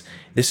communications.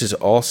 This is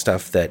all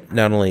stuff that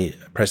not only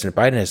President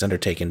Biden has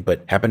undertaken,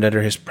 but happened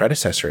under his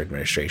predecessor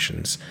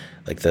administrations,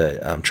 like the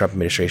Trump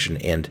administration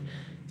and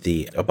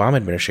the Obama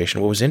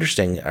administration. What was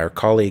interesting, our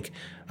colleague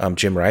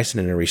Jim Rison,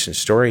 in a recent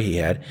story he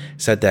had,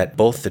 said that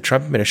both the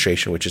Trump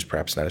administration, which is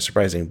perhaps not as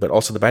surprising, but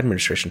also the Biden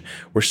administration,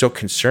 were so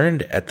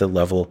concerned at the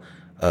level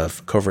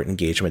of covert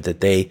engagement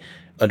that they,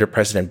 under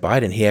President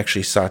Biden, he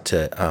actually sought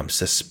to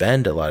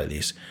suspend a lot of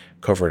these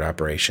covert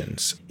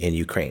operations in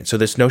Ukraine. So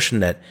this notion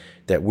that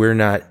we're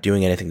not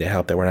doing anything to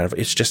help, that we're not,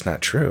 it's just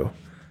not true.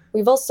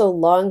 We've also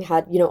long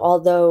had,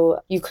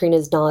 although Ukraine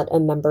is not a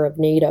member of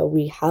NATO,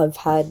 we have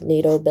had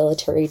NATO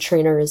military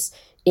trainers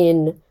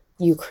in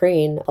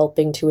Ukraine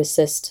helping to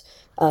assist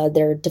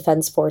their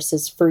defense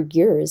forces for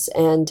years.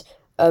 And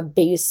a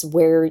base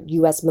where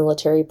U.S.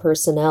 military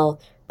personnel,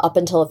 up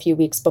until a few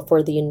weeks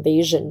before the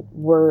invasion,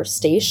 were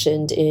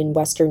stationed in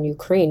Western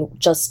Ukraine,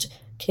 just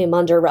came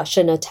under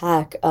Russian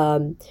attack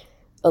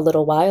a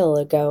little while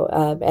ago.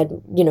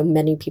 And,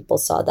 many people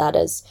saw that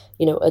as,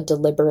 a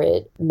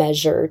deliberate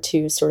measure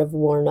to sort of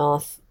warn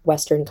off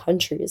Western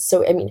countries.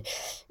 So,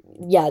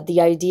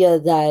 the idea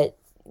that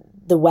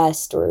the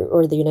West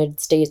or the United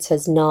States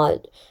has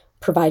not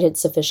provided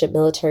sufficient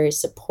military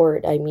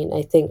support, I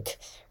think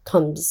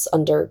comes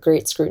under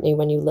great scrutiny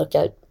when you look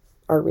at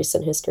our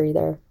recent history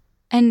there.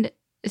 And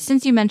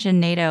since you mentioned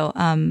NATO,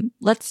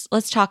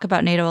 let's talk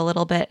about NATO a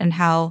little bit and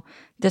how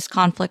this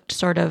conflict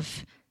sort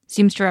of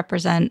seems to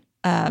represent,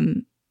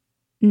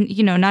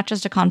 not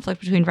just a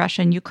conflict between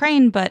Russia and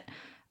Ukraine, but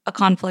a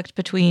conflict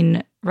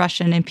between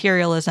Russian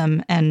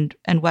imperialism and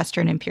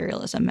Western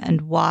imperialism,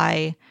 and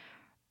why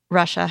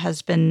Russia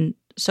has been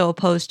so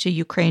opposed to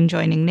Ukraine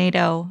joining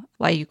NATO,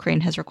 why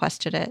Ukraine has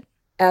requested it.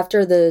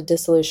 After the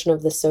dissolution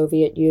of the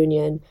Soviet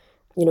Union,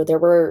 there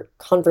were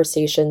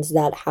conversations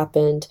that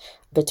happened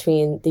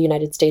between the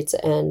United States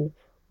and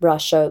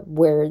Russia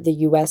where the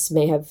U.S.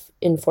 may have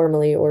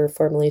informally or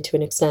formally to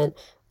an extent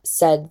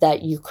said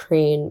that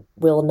Ukraine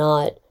will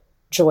not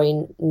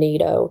join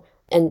NATO.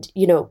 And,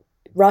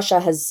 Russia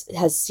has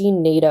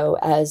seen NATO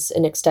as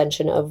an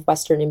extension of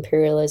Western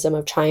imperialism,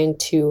 of trying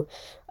to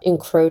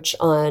encroach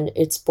on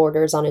its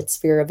borders, on its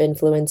sphere of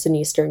influence in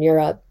Eastern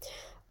Europe.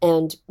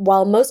 And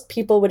while most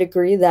people would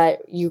agree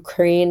that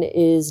Ukraine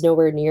is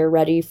nowhere near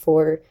ready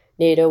for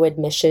NATO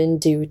admission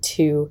due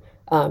to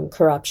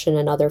corruption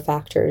and other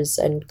factors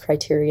and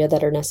criteria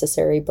that are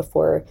necessary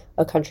before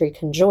a country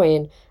can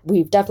join,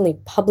 we've definitely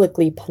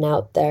publicly put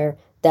out there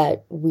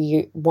that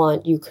we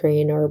want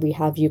Ukraine, or we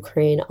have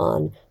Ukraine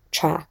on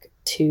track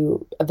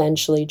to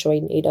eventually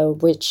join NATO,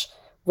 which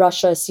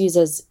Russia sees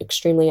as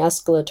extremely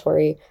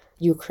escalatory.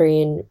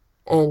 Ukraine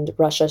and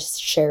Russia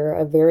share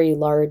a very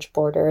large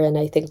border, and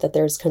I think that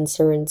there's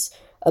concerns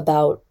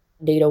about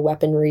NATO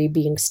weaponry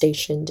being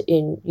stationed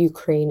in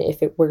Ukraine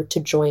if it were to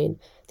join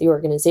the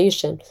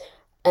organization.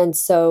 And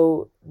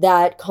so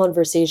that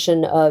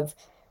conversation of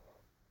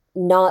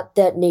not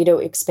that NATO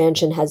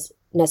expansion has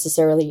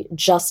necessarily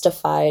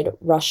justified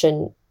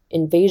Russian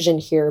invasion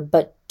here,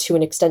 but to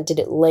an extent did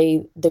it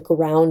lay the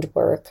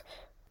groundwork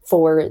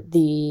for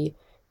the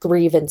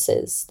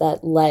grievances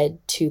that led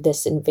to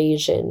this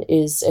invasion,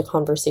 is a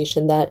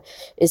conversation that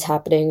is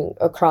happening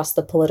across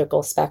the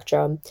political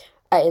spectrum.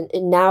 And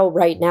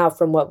right now,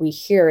 from what we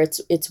hear,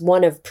 it's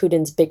one of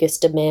Putin's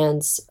biggest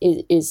demands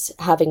is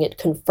having it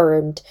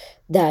confirmed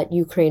that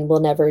Ukraine will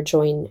never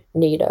join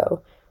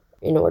NATO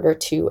in order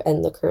to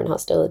end the current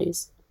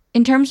hostilities.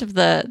 In terms of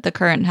the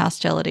current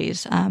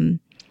hostilities,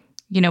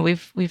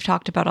 we've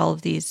talked about all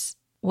of these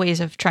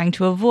ways of trying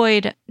to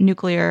avoid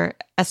nuclear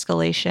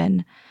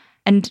escalation.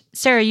 And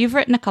Sarah, you've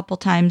written a couple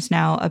times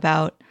now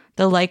about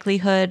the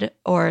likelihood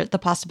or the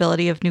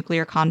possibility of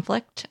nuclear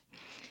conflict.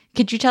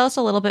 Could you tell us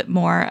a little bit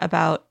more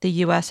about the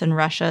U.S. and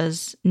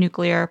Russia's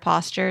nuclear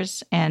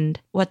postures and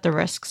what the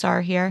risks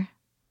are here?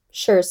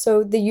 Sure.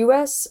 So the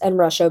U.S. and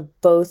Russia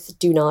both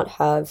do not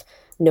have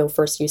no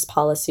first use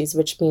policies,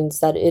 which means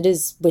that it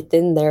is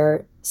within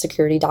their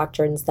security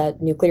doctrines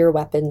that nuclear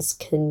weapons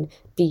can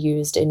be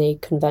used in a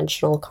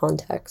conventional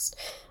context.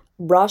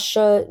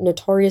 Russia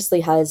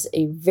notoriously has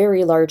a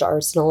very large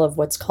arsenal of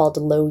what's called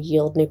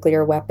low-yield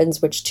nuclear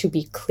weapons, which, to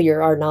be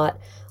clear, are not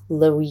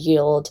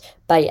low-yield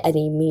by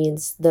any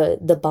means.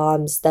 The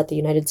bombs that the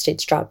United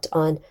States dropped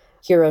on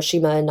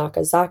Hiroshima and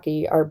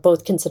Nagasaki are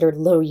both considered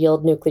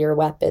low-yield nuclear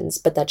weapons,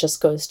 but that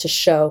just goes to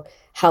show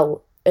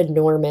how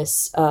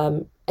enormous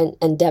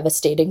and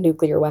devastating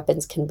nuclear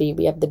weapons can be.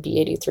 We have the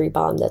B-83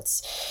 bomb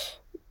that's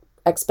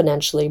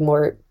exponentially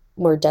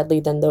more deadly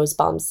than those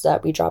bombs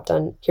that we dropped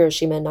on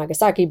Hiroshima and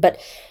Nagasaki. But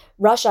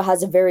Russia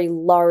has a very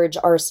large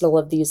arsenal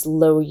of these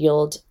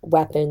low-yield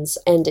weapons,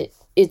 and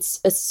it's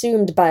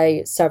assumed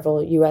by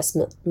several U.S.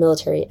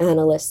 military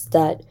analysts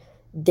that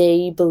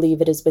they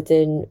believe it is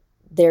within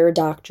their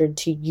doctrine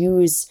to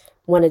use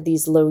one of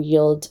these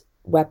low-yield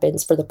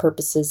weapons for the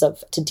purposes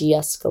of to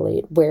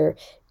de-escalate, where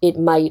it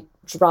might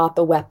drop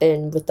a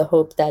weapon with the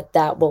hope that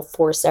that will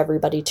force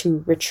everybody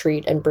to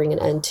retreat and bring an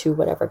end to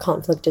whatever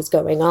conflict is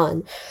going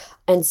on.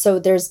 And so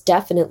there's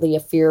definitely a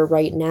fear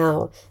right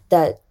now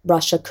that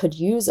Russia could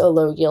use a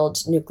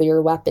low-yield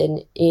nuclear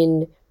weapon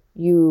in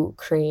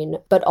Ukraine.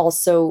 But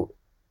also,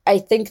 I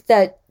think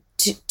that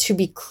to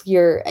be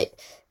clear,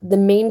 the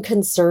main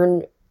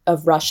concern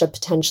of Russia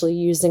potentially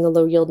using a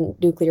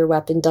low-yield nuclear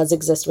weapon does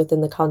exist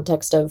within the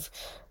context of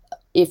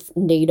if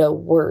NATO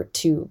were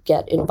to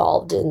get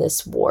involved in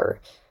this war.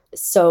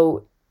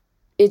 So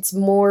it's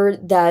more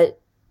that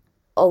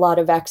a lot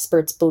of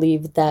experts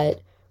believe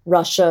that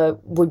Russia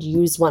would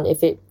use one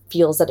if it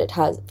feels that it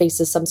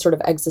faces some sort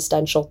of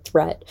existential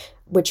threat,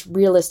 which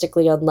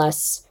realistically,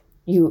 unless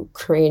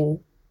Ukraine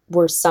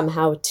were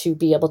somehow to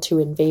be able to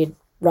invade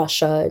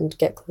Russia and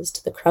get close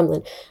to the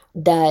Kremlin,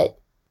 that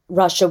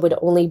Russia would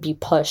only be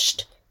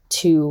pushed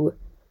to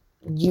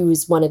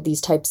use one of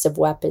these types of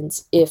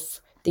weapons if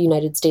the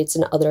United States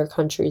and other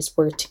countries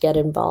were to get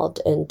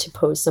involved and to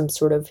pose some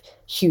sort of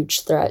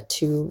huge threat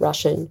to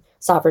Russian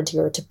sovereignty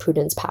or to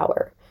Putin's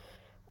power.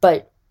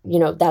 But,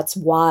 that's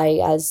why,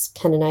 as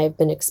Ken and I have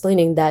been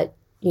explaining, that,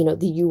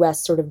 the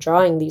U.S. sort of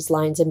drawing these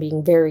lines and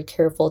being very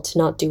careful to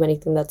not do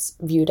anything that's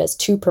viewed as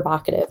too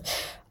provocative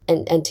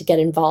and to get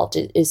involved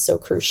is so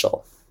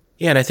crucial.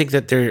 Yeah, and I think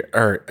that there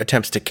are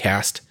attempts to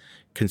cast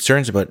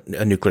concerns about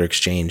a nuclear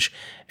exchange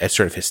as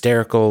sort of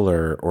hysterical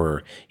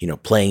or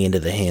playing into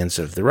the hands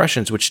of the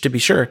Russians, which, to be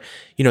sure,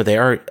 they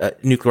are,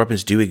 nuclear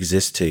weapons do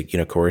exist to,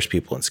 coerce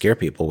people and scare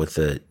people with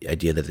the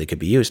idea that they could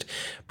be used.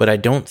 But I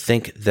don't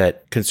think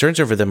that concerns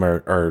over them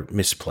are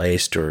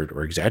misplaced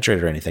or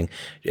exaggerated or anything,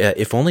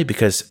 if only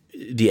because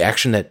the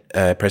action that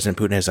President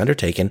Putin has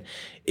undertaken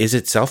is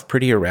itself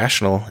pretty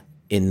irrational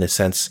in the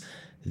sense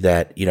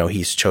that,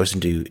 he's chosen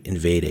to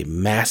invade a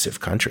massive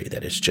country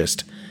that is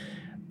just,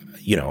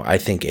 I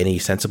think any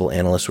sensible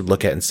analyst would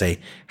look at and say,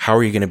 how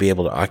are you going to be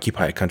able to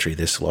occupy a country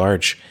this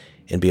large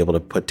and be able to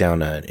put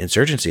down an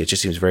insurgency? It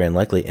just seems very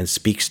unlikely and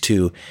speaks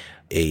to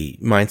a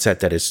mindset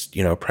that is,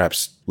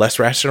 perhaps less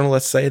rational,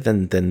 let's say,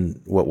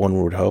 than what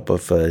one would hope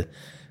of a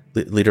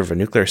leader of a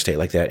nuclear state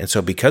like that. And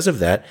so because of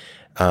that,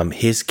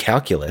 his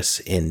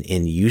calculus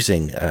in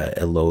using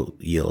a low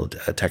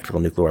yield tactical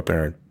nuclear weapon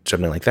or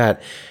something like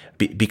that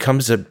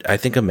becomes I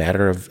think a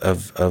matter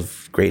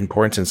of great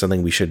importance and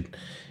something we should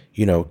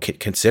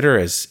consider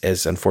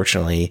as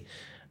unfortunately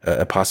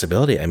a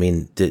possibility. I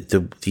mean,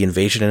 the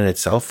invasion in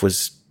itself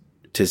was,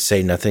 to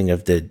say nothing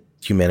of the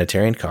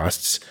humanitarian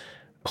costs,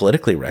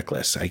 politically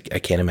reckless. I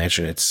can't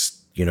imagine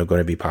it's going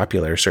to be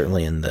popular,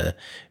 certainly in the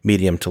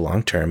medium to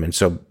long term. And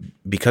so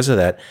because of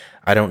that,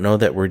 I don't know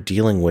that we're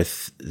dealing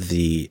with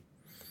the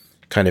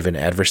kind of an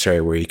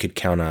adversary where you could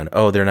count on,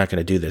 they're not going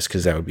to do this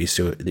because that would be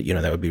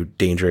that would be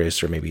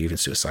dangerous or maybe even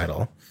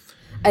suicidal.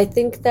 I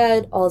think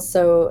that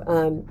also,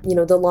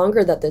 the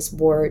longer that this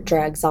war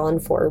drags on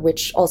for,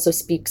 which also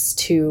speaks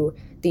to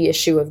the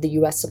issue of the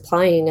U.S.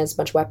 supplying as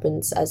much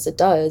weapons as it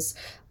does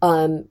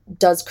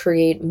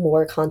create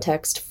more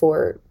context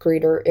for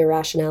greater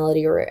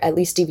irrationality or at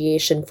least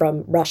deviation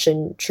from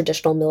Russian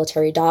traditional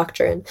military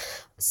doctrine.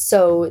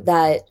 So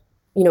that,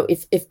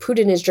 if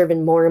Putin is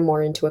driven more and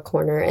more into a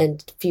corner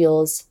and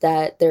feels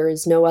that there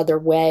is no other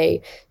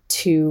way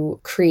to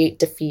create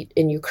defeat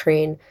in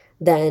Ukraine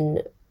than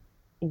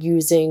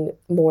using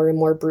more and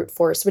more brute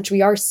force, which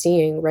we are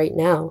seeing right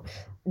now,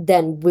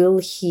 then will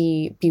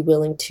he be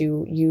willing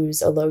to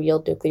use a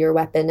low-yield nuclear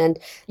weapon? And,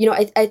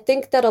 I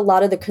think that a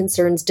lot of the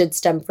concerns did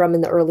stem from, in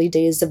the early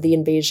days of the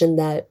invasion,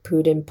 that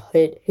Putin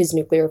put his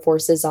nuclear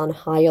forces on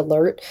high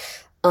alert.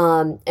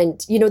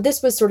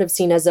 This was sort of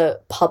seen as a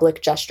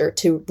public gesture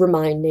to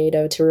remind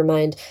NATO, to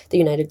remind the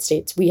United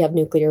States, we have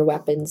nuclear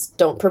weapons,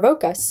 don't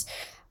provoke us.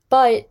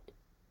 But,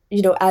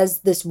 as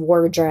this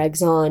war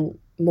drags on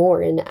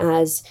more and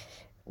as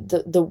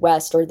the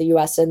West or the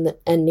US and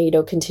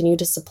NATO continue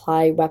to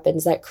supply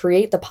weapons that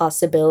create the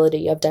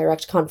possibility of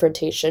direct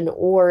confrontation,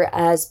 or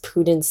as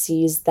Putin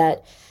sees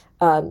that,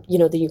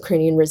 the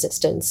Ukrainian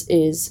resistance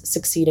is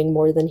succeeding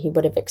more than he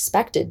would have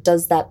expected,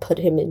 does that put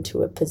him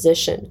into a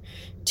position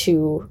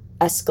to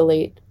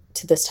escalate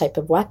to this type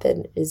of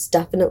weapon is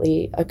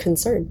definitely a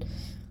concern.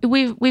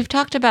 We've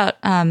talked about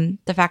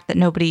the fact that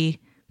nobody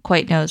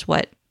quite knows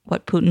what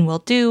Putin will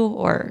do,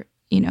 or,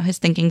 his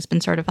thinking's been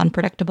sort of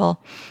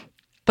unpredictable.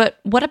 But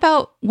what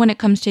about when it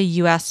comes to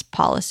U.S.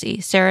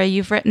 policy? Sarah,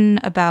 you've written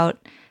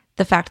about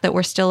the fact that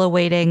we're still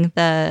awaiting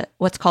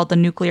what's called the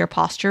Nuclear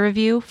Posture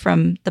Review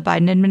from the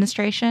Biden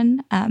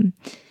administration.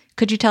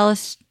 Could you tell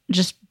us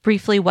just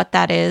briefly what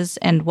that is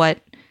and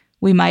what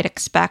we might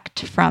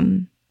expect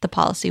from the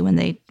policy when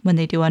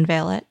they do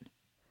unveil it?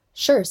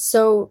 Sure.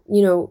 So,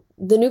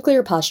 the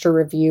Nuclear Posture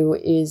Review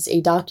is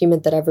a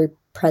document that every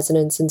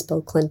president since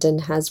Bill Clinton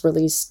has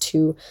released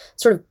to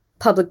sort of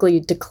publicly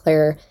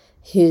declare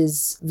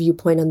his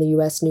viewpoint on the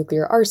U.S.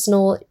 nuclear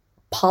arsenal,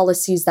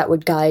 policies that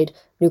would guide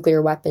nuclear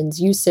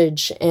weapons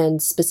usage,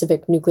 and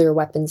specific nuclear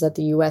weapons that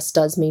the U.S.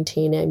 does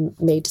maintain and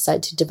may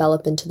decide to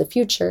develop into the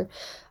future.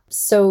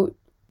 So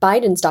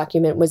Biden's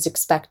document was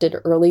expected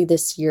early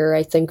this year.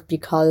 I think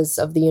because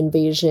of the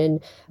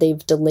invasion,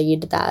 they've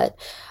delayed that.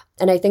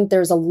 And I think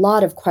there's a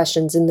lot of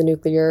questions in the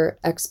nuclear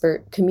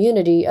expert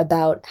community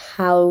about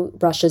how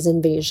Russia's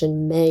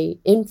invasion may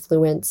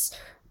influence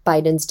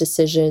Biden's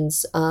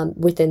decisions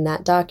within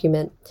that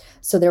document.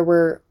 So there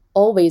were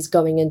always,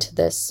 going into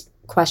this,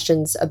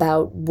 questions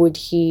about, would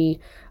he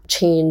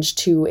change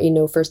to a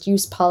no first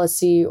use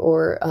policy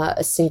or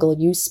a single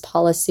use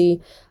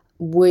policy?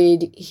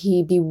 Would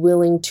he be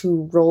willing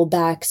to roll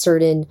back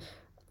certain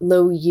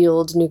low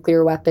yield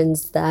nuclear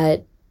weapons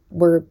that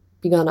were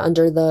begun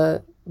under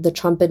the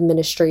Trump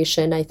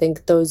administration? I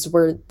think those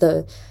were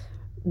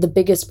the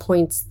biggest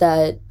points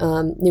that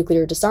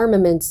nuclear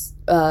disarmaments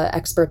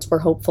experts were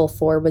hopeful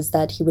for, was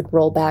that he would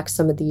roll back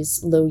some of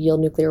these low-yield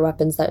nuclear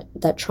weapons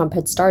that Trump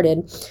had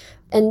started.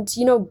 And,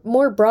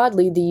 more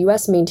broadly, the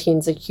U.S.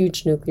 maintains a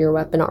huge nuclear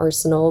weapon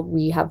arsenal.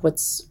 We have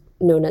what's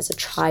known as a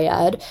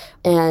triad.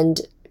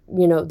 And,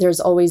 there's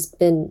always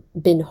been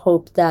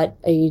hope that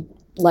a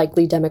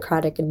likely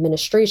Democratic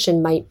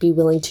administration might be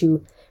willing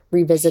to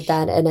revisit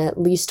that and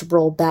at least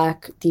roll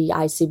back the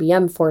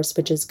ICBM force,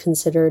 which is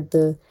considered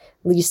the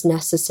least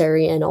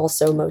necessary and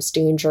also most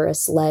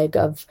dangerous leg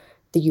of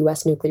the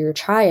U.S. nuclear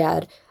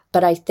triad.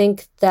 But I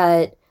think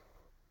that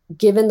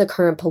given the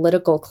current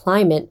political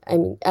climate, I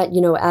mean,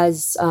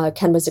 as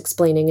Ken was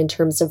explaining, in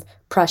terms of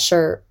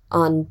pressure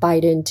on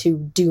Biden to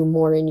do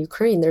more in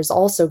Ukraine, there's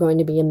also going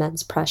to be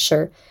immense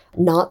pressure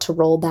not to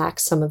roll back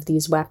some of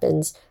these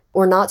weapons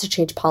or not to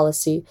change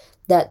policy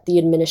that the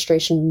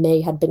administration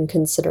may have been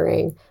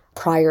considering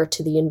prior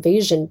to the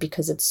invasion,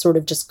 because it sort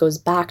of just goes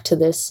back to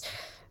this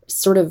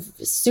sort of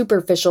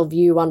superficial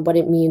view on what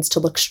it means to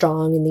look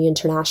strong in the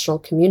international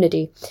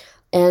community.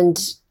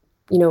 And,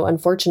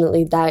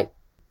 unfortunately, that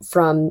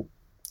from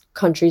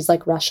countries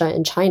like Russia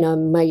and China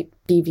might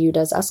be viewed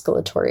as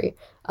escalatory.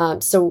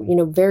 So,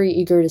 very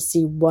eager to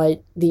see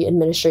what the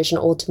administration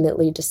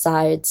ultimately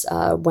decides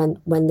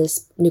when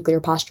this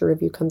nuclear posture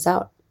review comes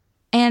out.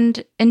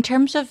 And in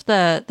terms of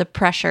the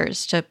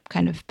pressures to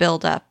kind of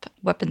build up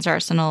weapons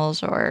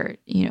arsenals or,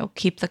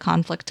 keep the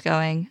conflict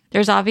going,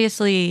 there's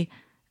obviously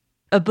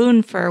a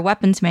boon for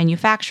weapons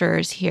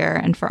manufacturers here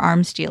and for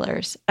arms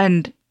dealers.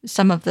 And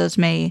some of those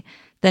may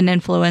then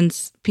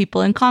influence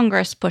people in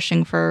Congress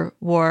pushing for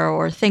war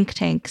or think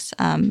tanks,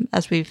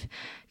 as we've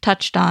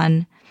touched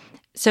on.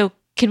 So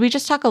could we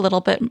just talk a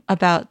little bit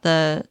about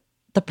the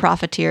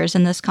profiteers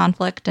in this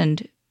conflict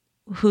and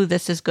who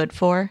this is good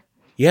for?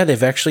 Yeah,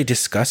 they've actually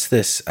discussed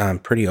this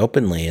pretty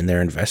openly in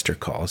their investor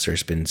calls.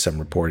 There's been some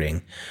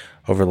reporting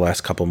over the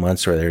last couple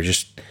months where they're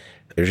just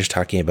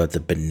talking about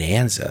the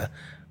bonanza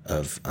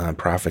of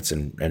profits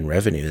and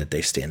revenue that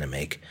they stand to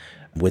make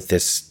with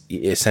this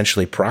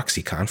essentially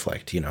proxy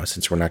conflict.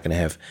 Since we're not going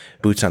to have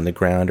boots on the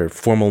ground or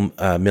formal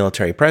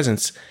military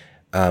presence,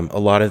 a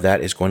lot of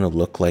that is going to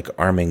look like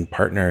arming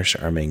partners,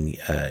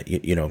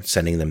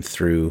 sending them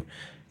through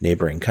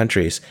neighboring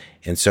countries.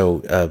 And so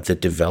the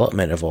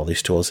development of all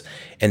these tools,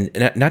 and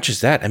not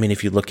just that, I mean,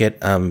 if you look at,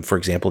 for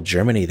example,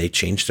 Germany, they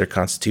changed their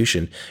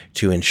constitution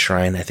to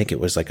enshrine, I think it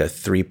was like a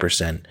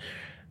 3%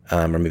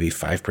 or maybe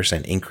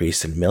 5%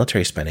 increase in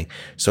military spending.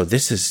 So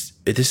this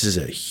is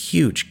a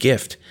huge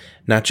gift,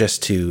 not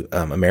just to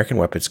American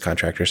weapons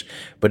contractors,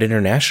 but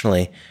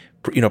internationally.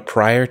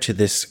 Prior to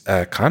this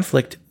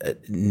conflict,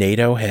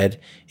 NATO had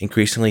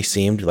increasingly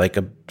seemed like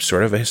a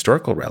sort of a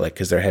historical relic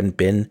because there hadn't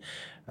been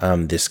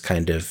this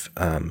kind of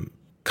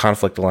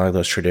conflict along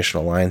those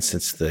traditional lines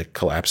since the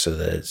collapse of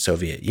the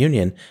Soviet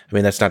Union. I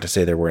mean, that's not to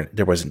say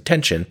there wasn't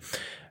tension,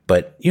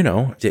 but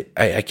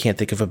I can't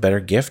think of a better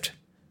gift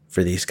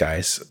for these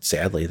guys,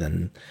 sadly,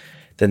 than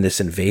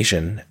this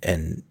invasion,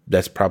 and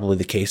that's probably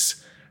the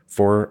case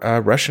for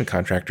Russian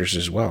contractors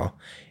as well.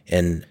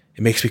 And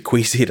it makes me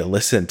queasy to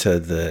listen to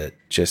the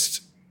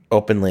just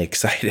openly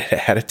excited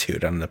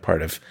attitude on the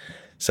part of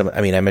some.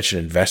 I mean, I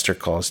mentioned investor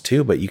calls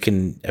too, but you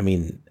could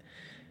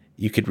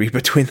read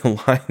between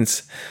the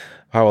lines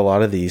how a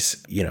lot of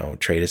these,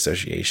 trade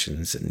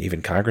associations and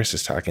even Congress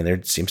is talking.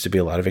 There seems to be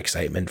a lot of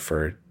excitement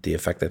for the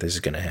effect that this is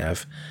going to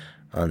have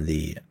on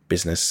the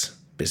business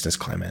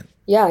climate.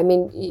 Yeah, I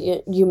mean,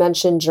 you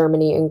mentioned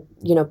Germany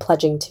and,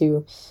 pledging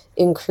to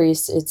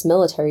increase its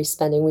military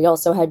spending. We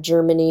also had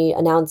Germany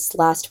announce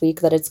last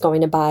week that it's going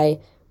to buy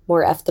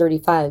more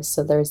F-35s.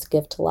 So there's a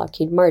gift to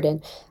Lockheed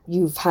Martin.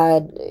 You've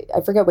had,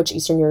 I forget which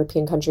Eastern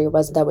European country it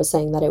was that was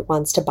saying that it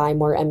wants to buy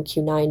more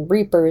MQ-9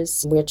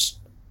 Reapers, which,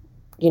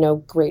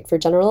 great for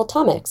General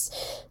Atomics.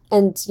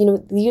 And,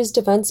 these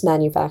defense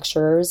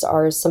manufacturers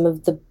are some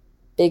of the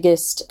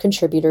biggest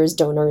contributors,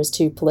 donors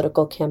to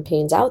political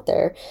campaigns out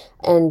there.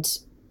 And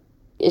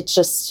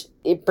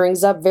it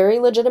brings up very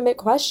legitimate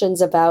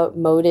questions about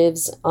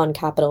motives on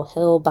Capitol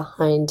Hill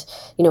behind,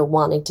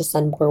 wanting to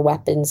send more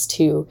weapons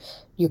to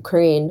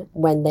Ukraine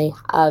when they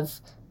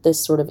have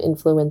this sort of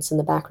influence in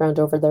the background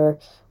over their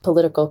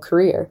political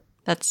career.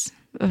 That's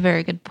a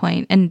very good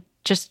point. And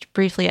just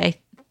briefly, I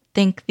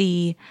think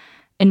the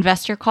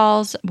investor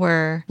calls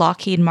were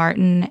Lockheed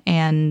Martin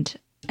and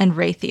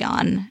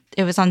Raytheon.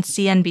 It was on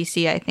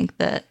CNBC. I think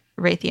the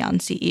Raytheon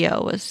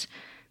CEO was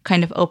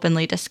kind of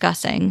openly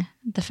discussing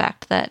the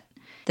fact that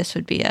this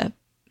would be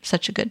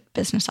such a good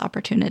business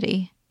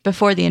opportunity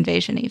before the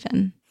invasion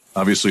even.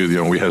 Obviously,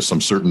 we have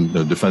some certain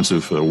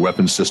defensive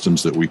weapon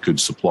systems that we could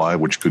supply,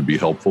 which could be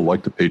helpful,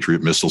 like the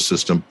Patriot missile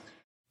system.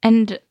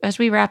 And as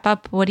we wrap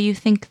up, what do you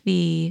think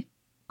the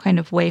kind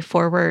of way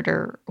forward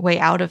or way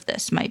out of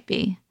this might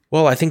be?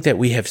 Well, I think that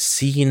we have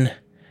seen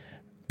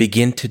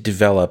begin to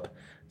develop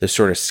the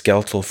sort of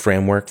skeletal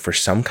framework for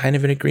some kind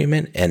of an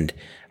agreement. And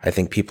I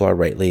think people are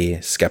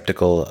rightly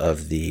skeptical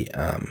of the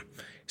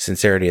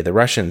sincerity of the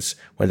Russians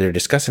when they're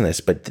discussing this.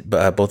 But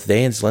both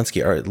they and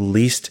Zelensky are at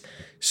least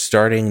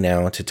starting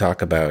now to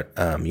talk about,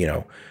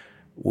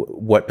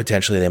 what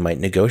potentially they might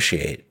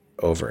negotiate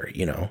over,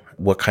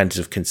 what kinds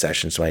of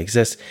concessions might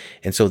exist.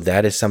 And so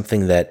that is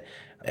something that,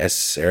 as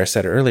Sarah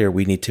said earlier,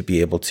 we need to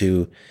be able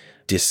to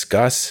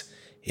discuss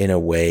in a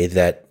way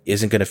that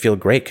isn't going to feel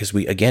great. Because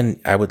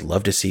I would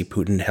love to see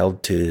Putin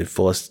held to the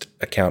fullest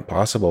account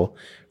possible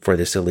for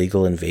this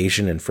illegal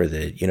invasion and for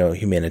the,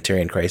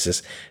 humanitarian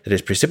crisis that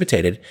is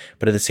precipitated.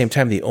 But at the same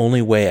time, the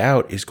only way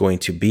out is going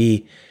to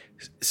be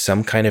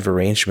some kind of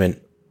arrangement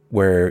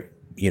where,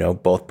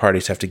 both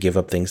parties have to give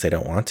up things they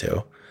don't want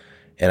to.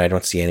 And I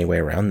don't see any way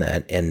around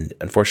that. And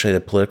unfortunately,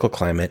 the political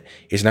climate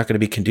is not going to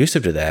be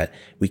conducive to that.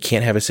 We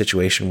can't have a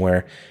situation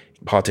where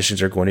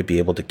politicians are going to be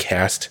able to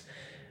cast,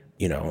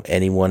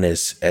 anyone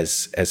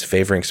as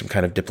favoring some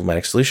kind of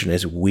diplomatic solution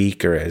as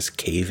weak or as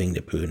caving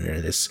to Putin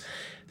or this,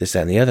 that,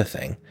 and the other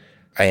thing.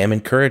 I am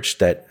encouraged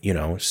that,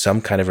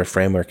 some kind of a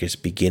framework is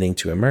beginning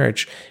to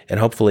emerge. And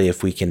hopefully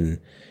if we can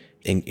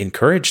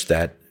encourage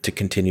that to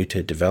continue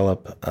to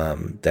develop,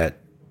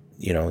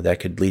 that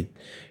could lead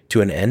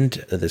to an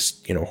end of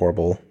this,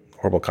 horrible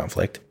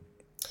conflict.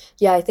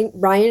 Yeah, I think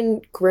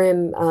Ryan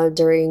Grim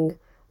during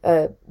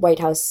a White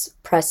House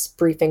press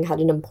briefing had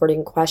an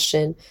important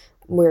question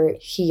where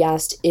he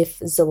asked if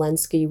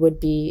Zelensky would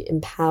be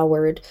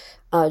empowered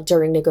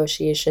during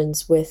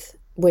negotiations with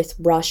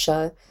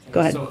Russia. Go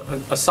ahead. So,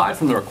 aside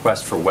from the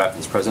request for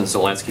weapons, President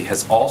Zelensky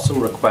has also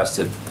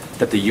requested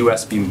that the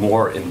U.S. be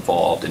more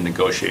involved in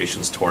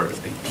negotiations toward a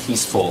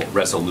peaceful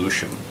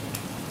resolution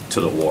to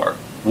the war.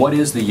 What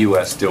is the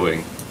U.S.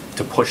 doing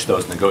to push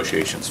those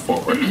negotiations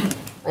forward?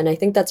 And I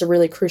think that's a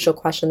really crucial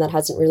question that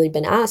hasn't really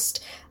been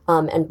asked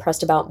and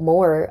pressed about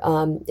more,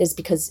 is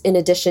because in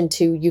addition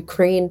to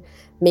Ukraine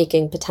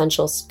making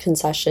potential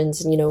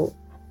concessions, in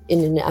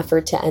an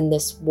effort to end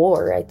this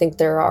war, I think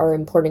there are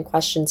important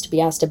questions to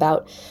be asked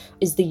about.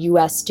 Is the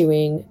U.S.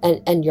 doing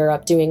and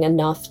Europe doing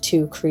enough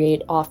to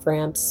create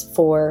off-ramps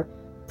for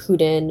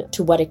Putin?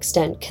 To what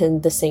extent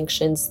can the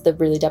sanctions, the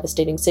really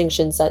devastating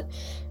sanctions that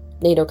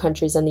NATO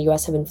countries and the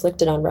U.S. have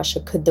inflicted on Russia,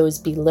 could those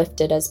be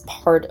lifted as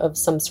part of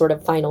some sort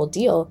of final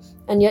deal?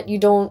 And yet you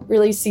don't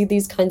really see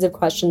these kinds of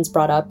questions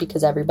brought up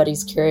because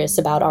everybody's curious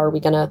about, are we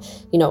going to,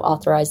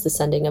 authorize the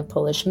sending of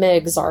Polish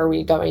MiGs? Are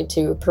we going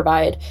to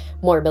provide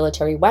more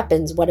military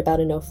weapons? What about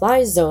a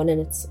no-fly zone?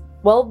 And it's,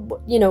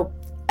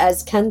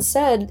 as Ken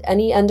said,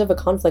 any end of a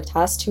conflict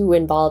has to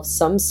involve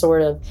some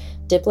sort of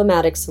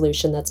diplomatic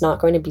solution that's not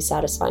going to be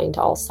satisfying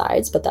to all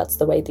sides, but that's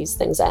the way these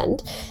things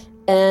end.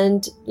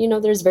 And,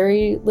 there's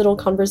very little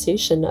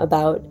conversation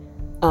about,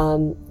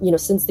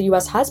 since the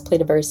U.S. has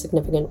played a very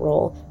significant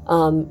role,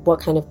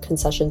 what kind of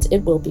concessions it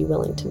will be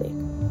willing to make.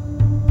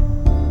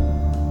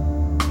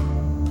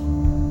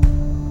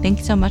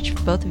 Thanks so much,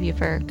 both of you,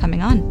 for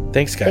coming on.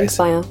 Thanks, guys. Thanks,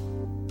 Maya.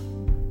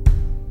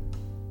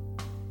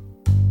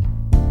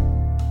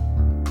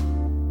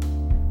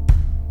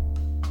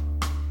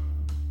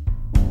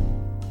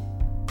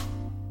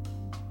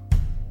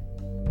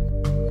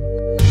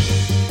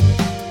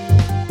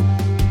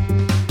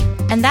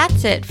 And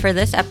that's it for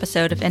this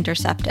episode of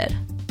Intercepted.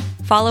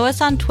 Follow us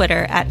on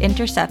Twitter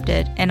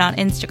 @Intercepted and on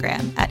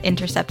Instagram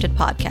 @Intercepted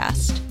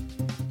Podcast.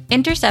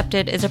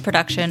 Intercepted is a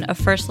production of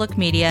First Look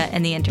Media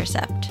and The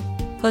Intercept.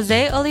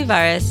 Jose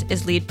Olivares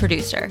is lead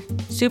producer.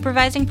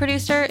 Supervising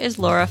producer is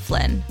Laura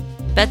Flynn.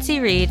 Betsy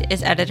Reed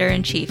is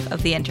editor-in-chief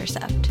of The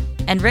Intercept.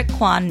 And Rick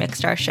Kwan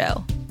mixed our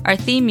show. Our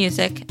theme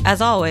music, as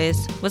always,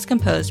 was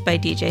composed by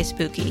DJ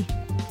Spooky.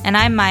 And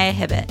I'm Maya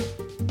Hibbett.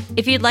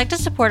 If you'd like to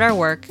support our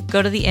work,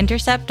 go to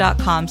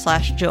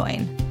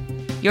theintercept.com/join.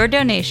 Your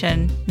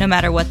donation, no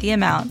matter what the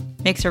amount,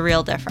 makes a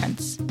real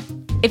difference.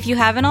 If you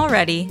haven't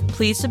already,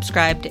 please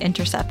subscribe to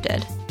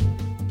Intercepted.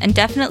 And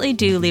definitely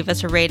do leave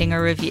us a rating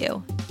or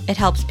review. It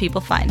helps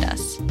people find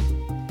us.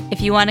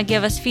 If you want to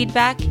give us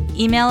feedback,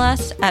 email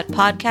us at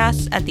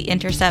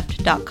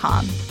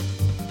podcasts@theintercept.com.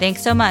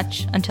 Thanks so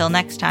much. Until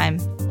next time.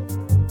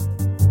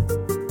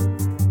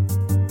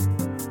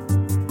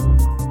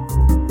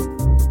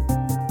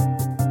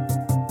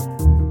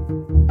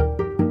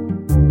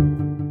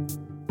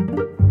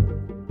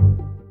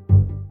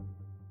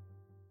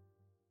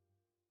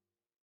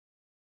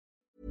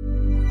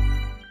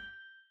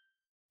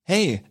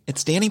 Hey,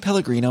 it's Danny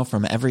Pellegrino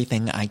from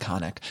Everything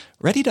Iconic.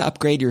 Ready to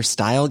upgrade your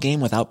style game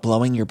without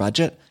blowing your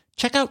budget?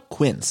 Check out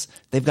Quince.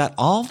 They've got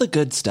all the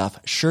good stuff,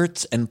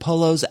 shirts and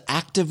polos,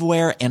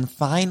 activewear, and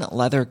fine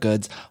leather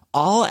goods,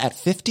 all at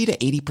 50 to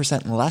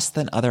 80% less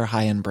than other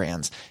high-end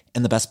brands.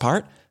 And the best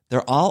part?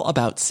 They're all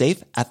about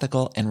safe,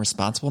 ethical, and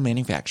responsible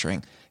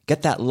manufacturing.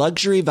 Get that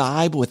luxury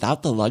vibe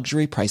without the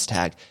luxury price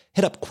tag.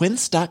 Hit up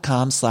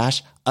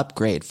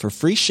quince.com/upgrade for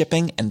free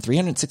shipping and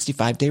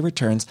 365-day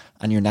returns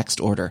on your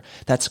next order.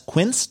 That's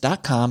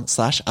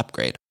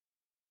quince.com/upgrade.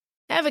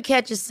 Ever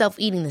catch yourself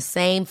eating the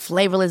same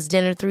flavorless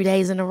dinner 3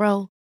 days in a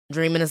row?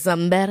 Dreaming of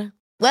something better?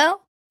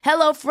 Well,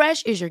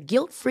 HelloFresh is your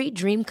guilt-free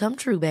dream come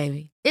true,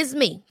 baby. It's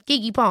me,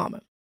 Keke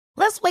Palmer.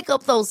 Let's wake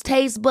up those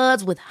taste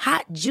buds with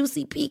hot,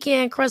 juicy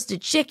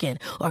pecan-crusted chicken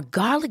or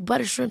garlic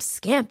butter shrimp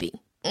scampi.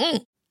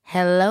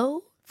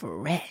 Hello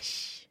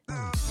Fresh.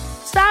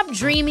 Stop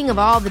dreaming of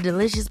all the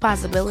delicious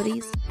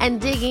possibilities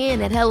and dig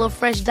in at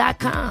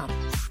HelloFresh.com.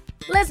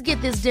 Let's get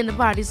this dinner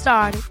party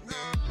started.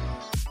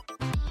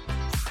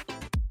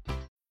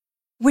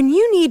 When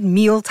you need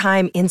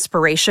mealtime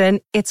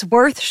inspiration, it's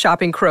worth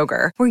shopping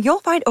Kroger, where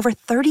you'll find over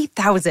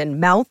 30,000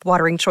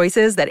 mouth-watering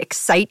choices that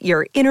excite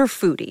your inner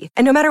foodie.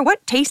 And no matter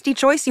what tasty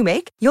choice you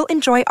make, you'll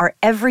enjoy our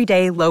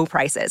everyday low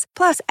prices,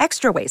 plus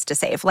extra ways to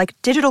save, like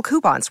digital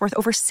coupons worth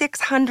over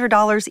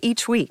 $600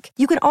 each week.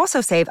 You can also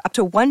save up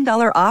to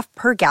 $1 off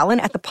per gallon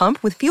at the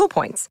pump with fuel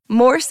points.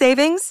 More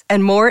savings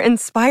and more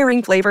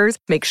inspiring flavors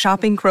make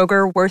shopping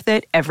Kroger worth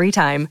it every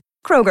time.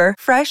 Kroger,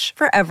 fresh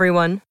for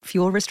everyone.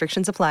 Fuel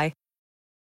restrictions apply.